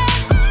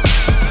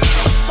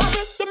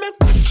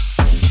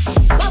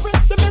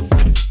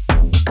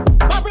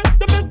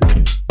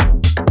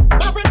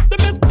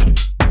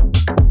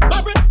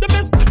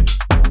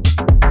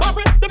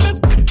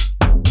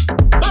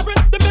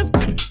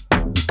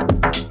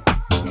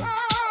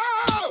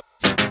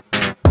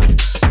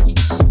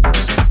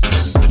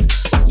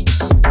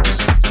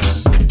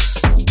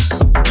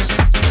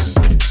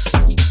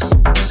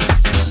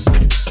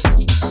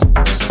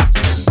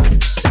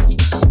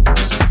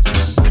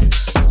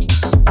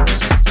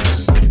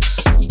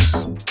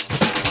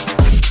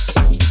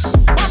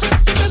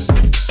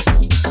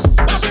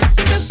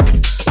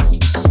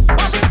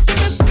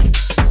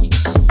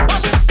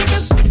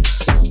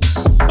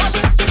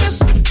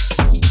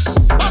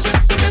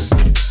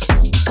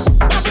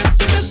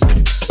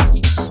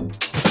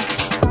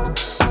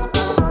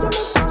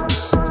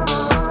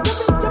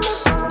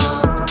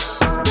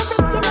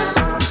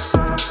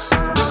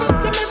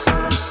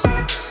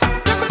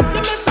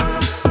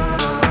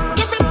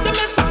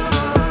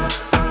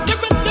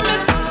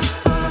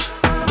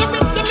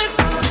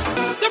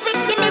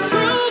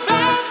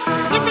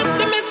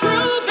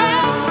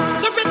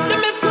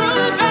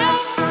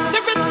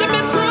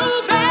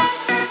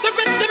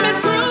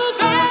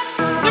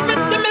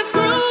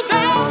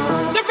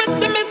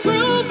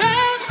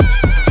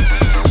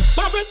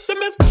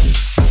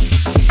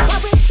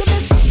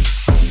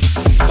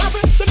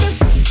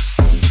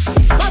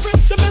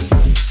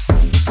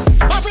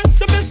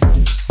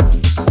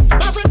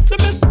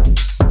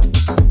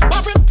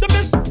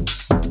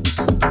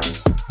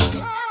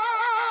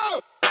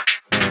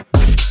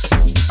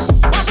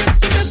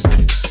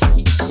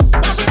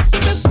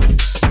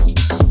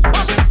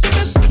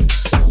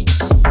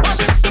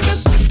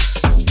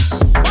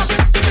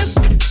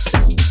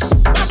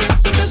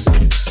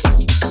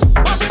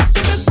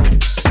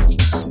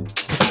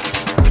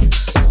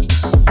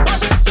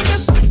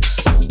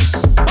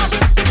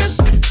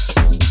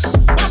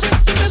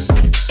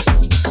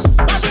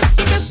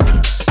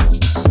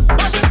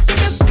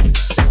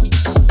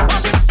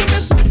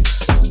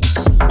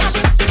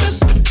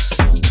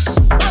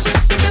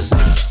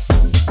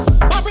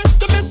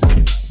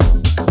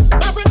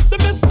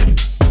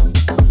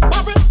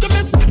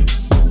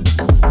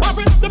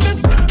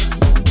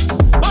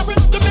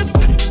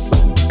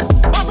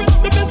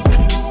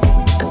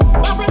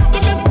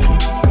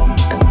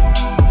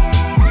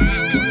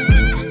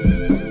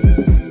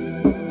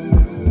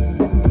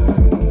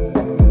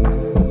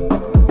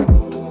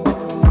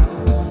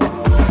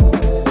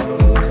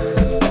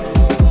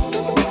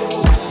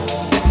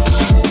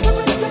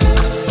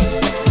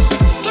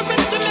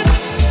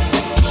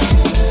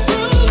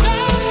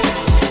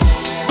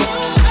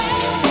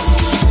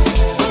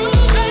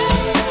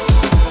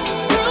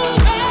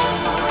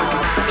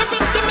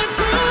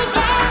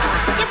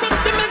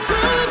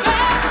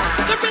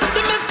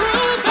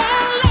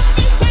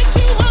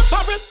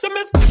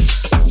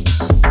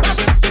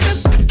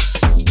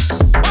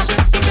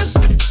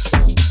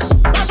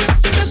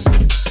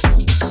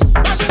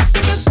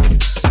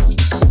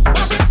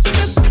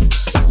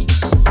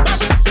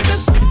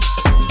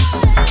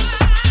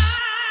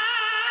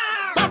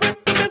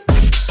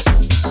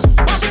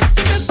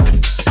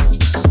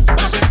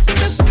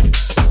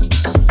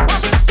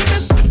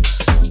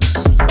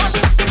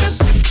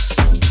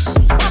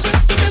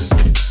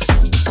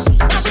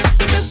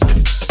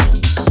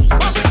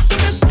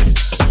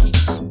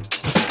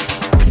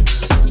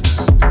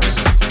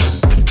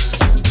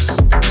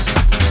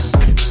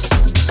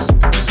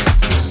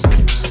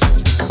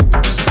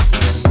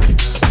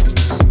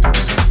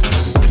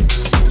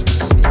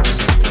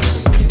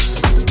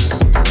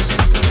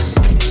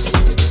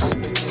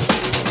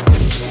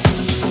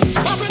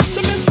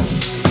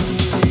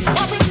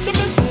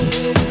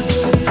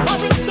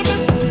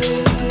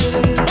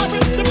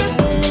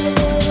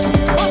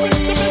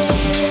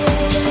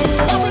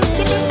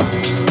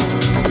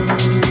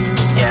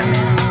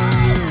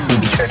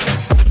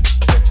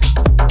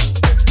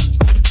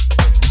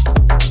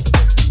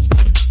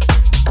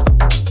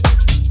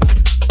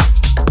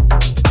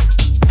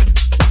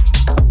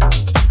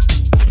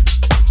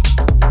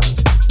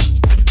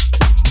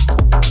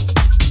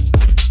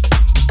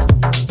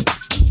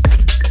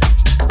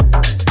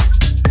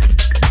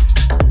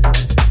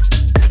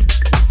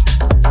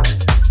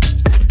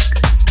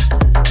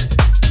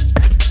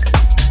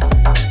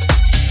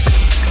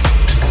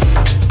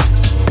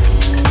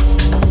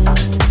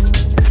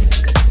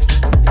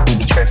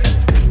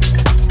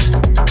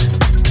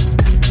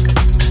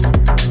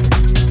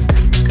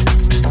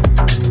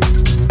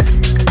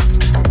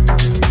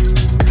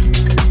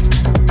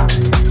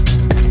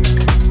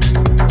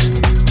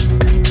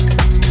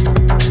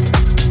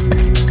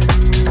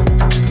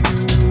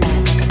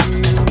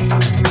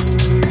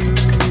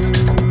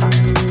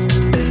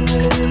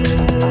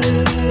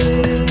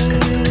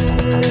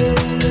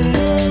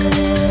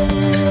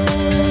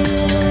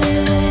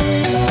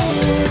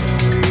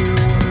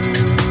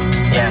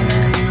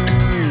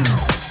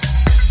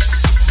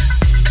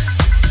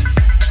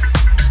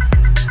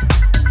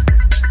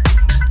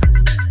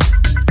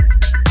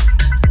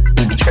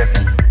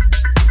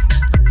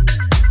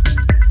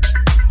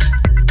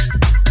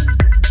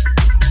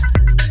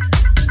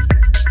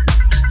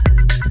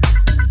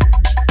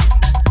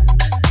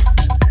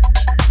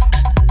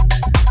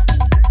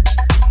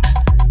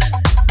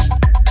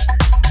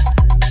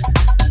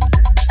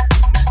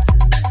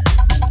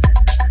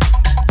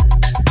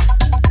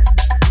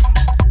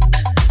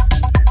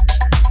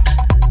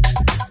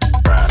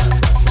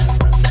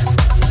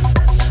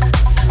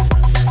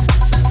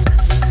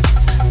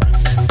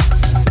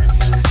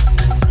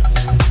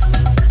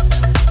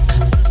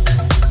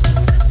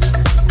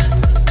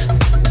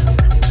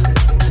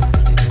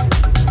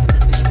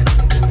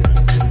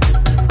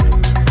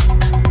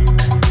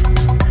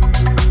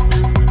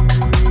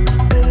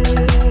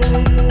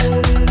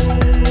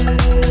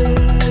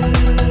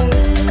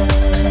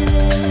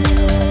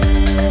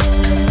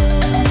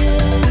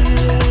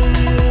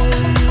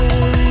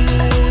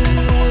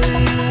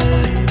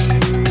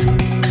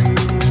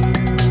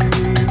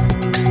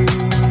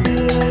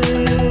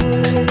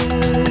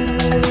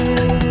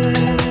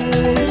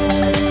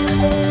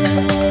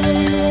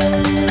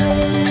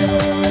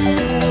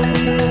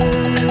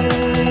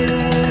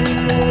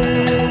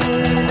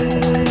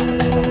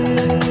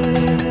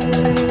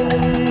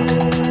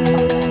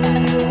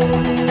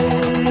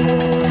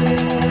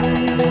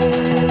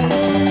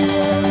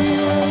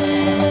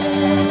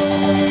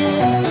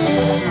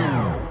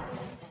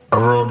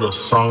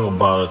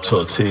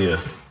 tortilla,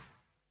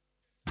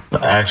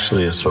 but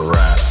actually it's a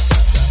wrap.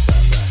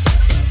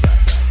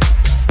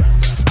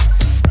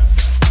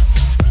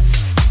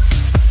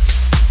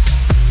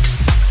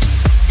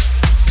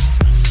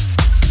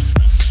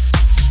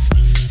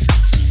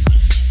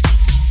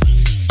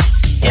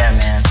 Yeah,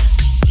 man,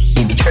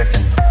 he be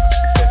tripping.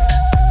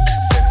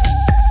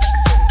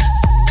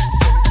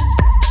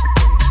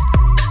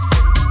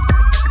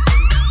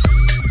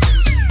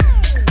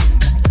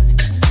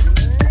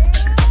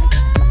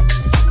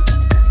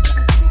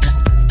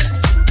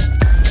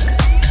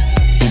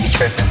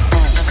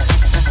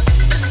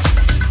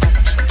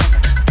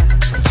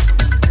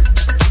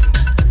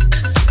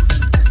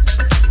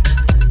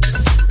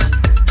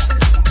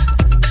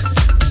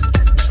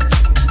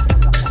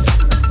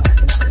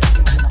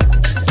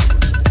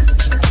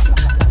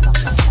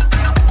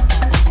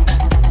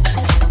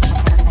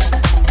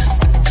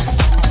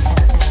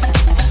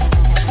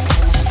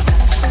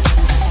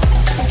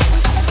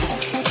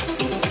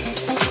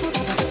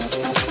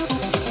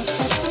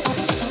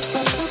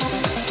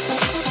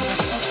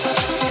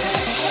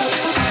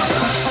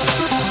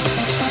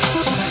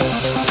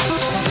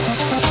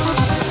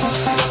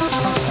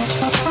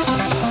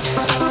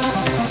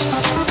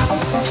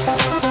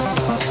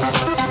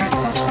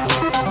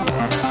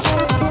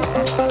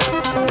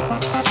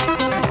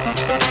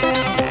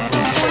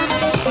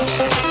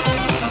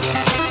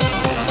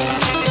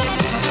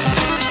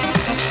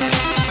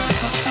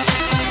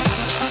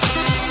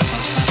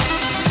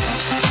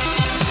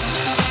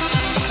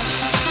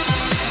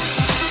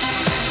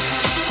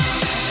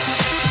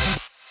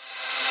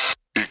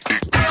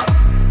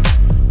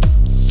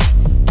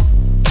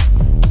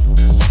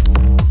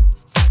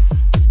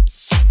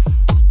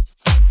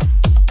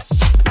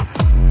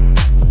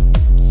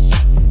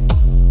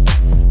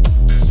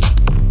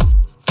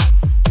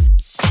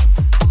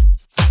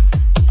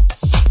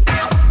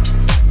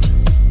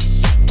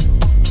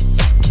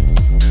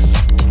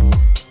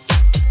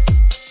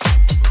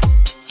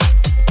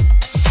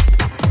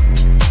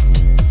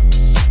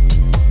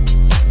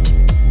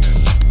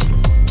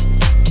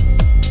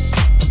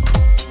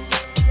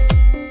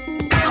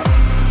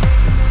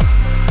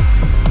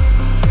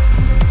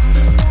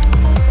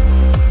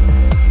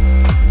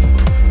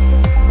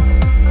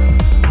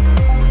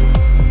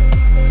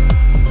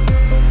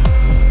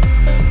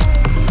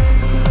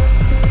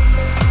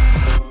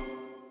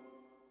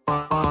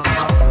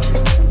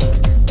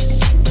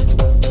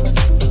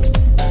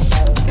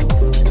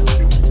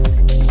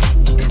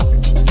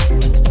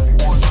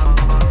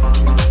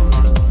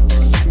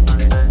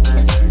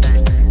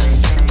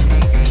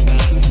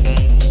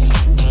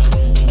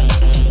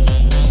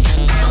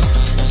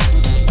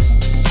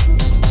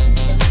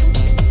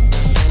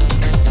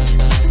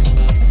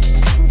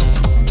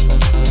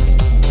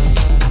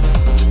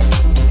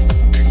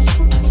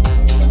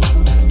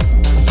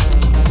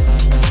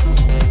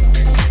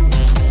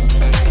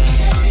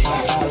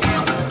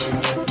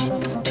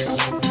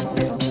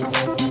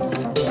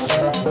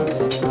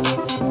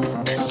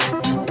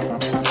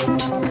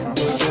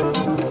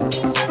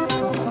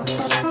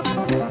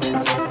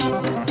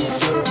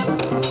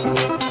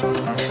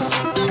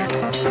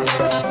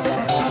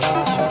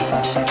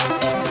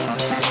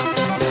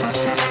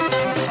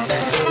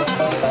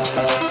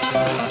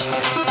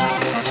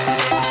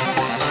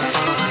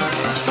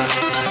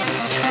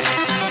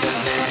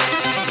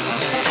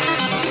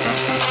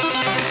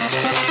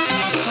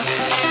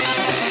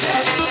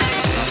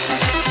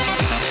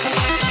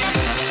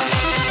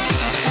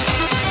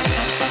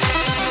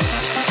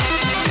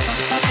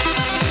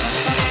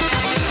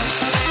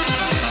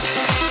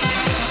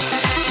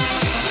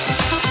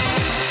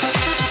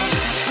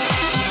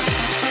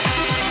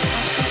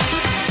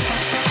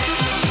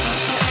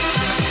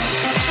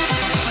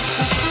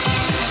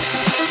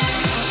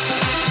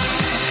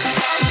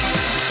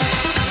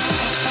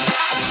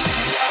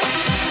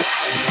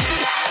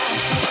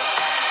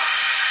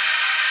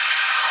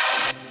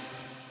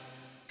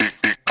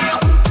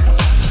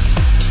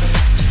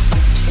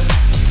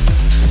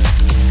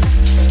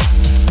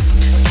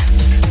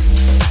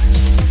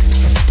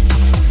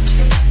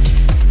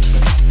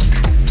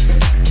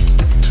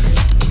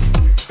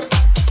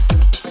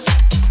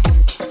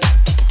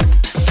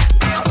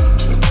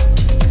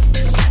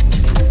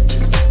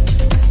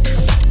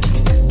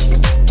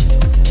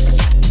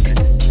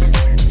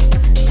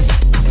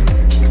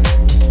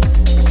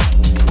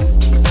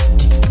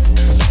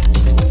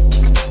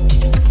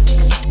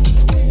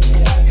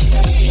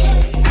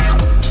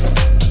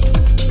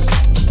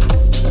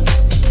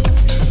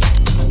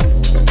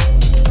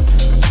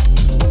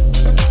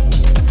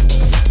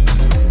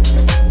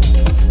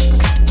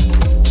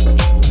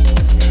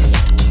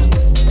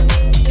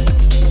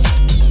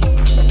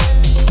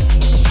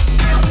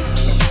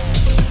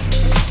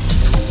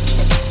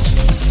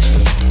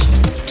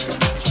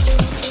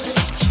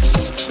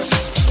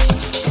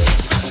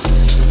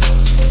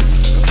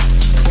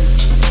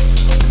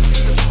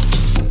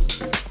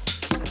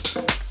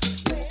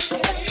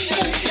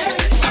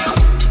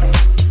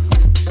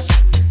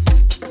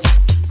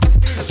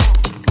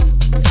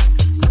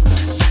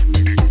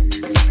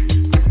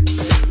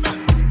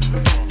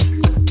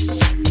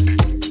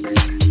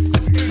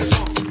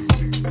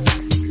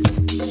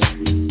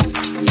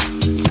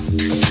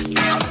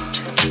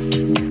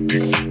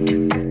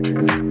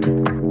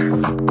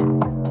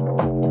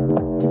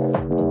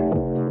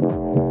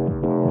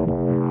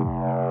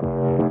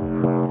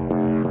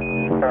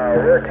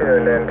 You're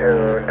tuned into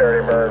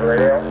Dirtybird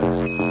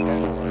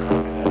Radio.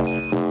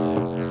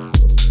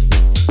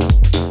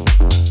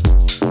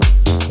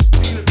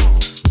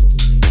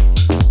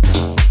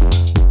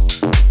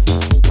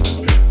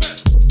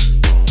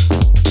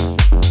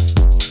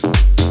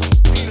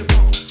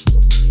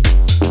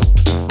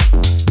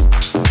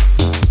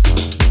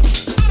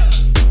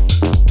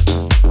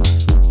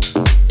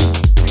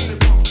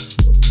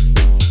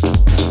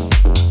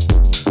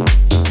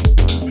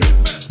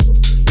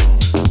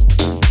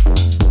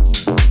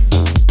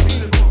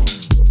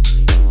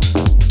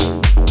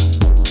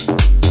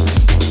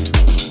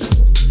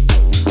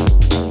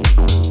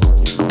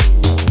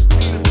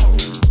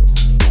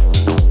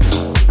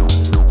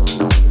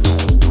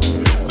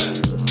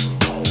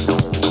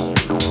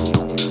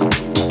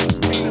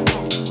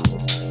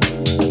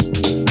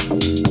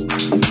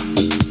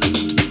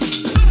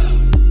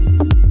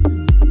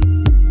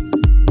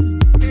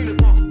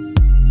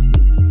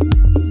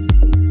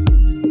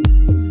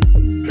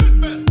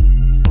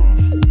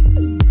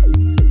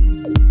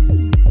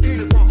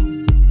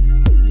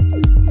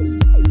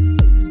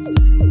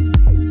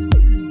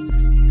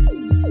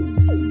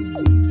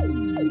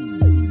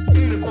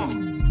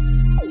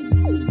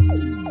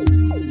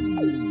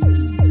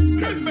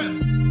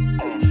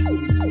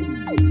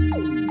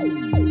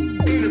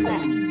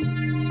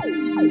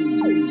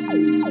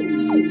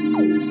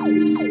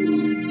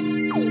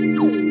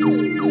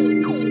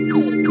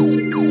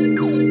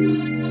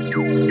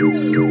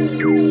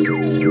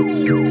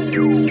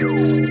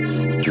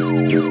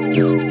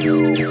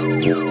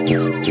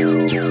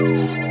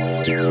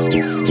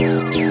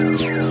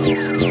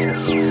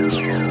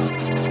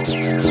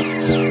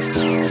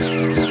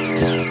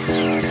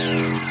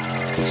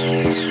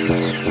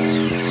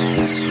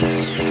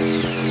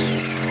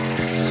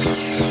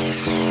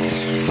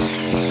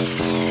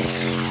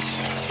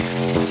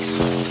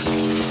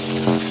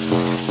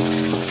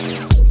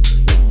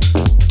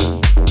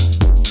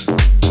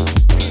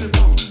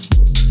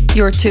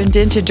 You're tuned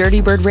in to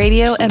Dirtybird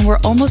Radio, and we're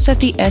almost at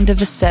the end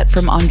of a set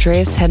from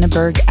Andreas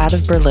Henneberg out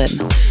of Berlin.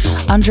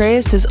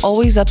 Andreas is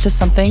always up to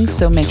something,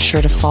 so make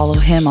sure to follow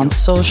him on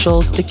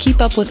socials to keep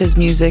up with his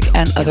music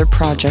and other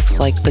projects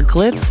like The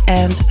Glitz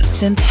and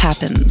Synth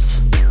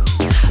Happens.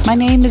 My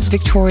name is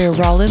Victoria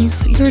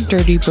Rollins, your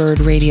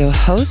Dirtybird Radio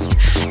host,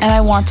 and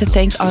I want to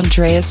thank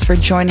Andreas for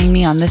joining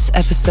me on this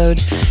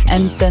episode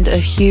and send a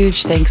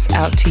huge thanks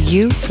out to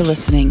you for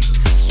listening.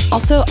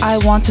 Also, I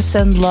want to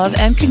send love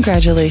and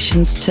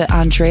congratulations to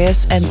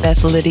Andreas and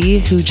Beth Liddy,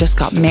 who just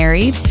got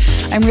married.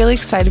 I'm really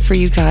excited for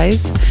you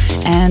guys.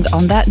 And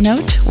on that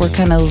note, we're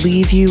going to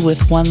leave you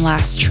with one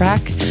last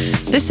track.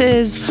 This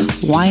is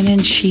Wine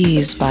and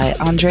Cheese by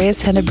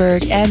Andreas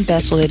Henneberg and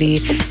Beth Liddy,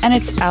 and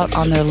it's out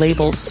on their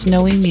label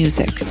SNOE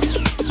Music.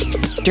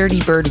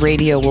 Dirtybird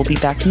Radio will be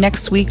back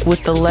next week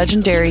with the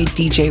legendary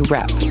DJ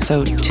Rep.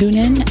 So tune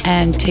in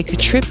and take a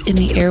trip in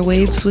the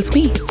airwaves with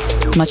me.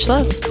 Much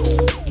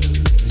love.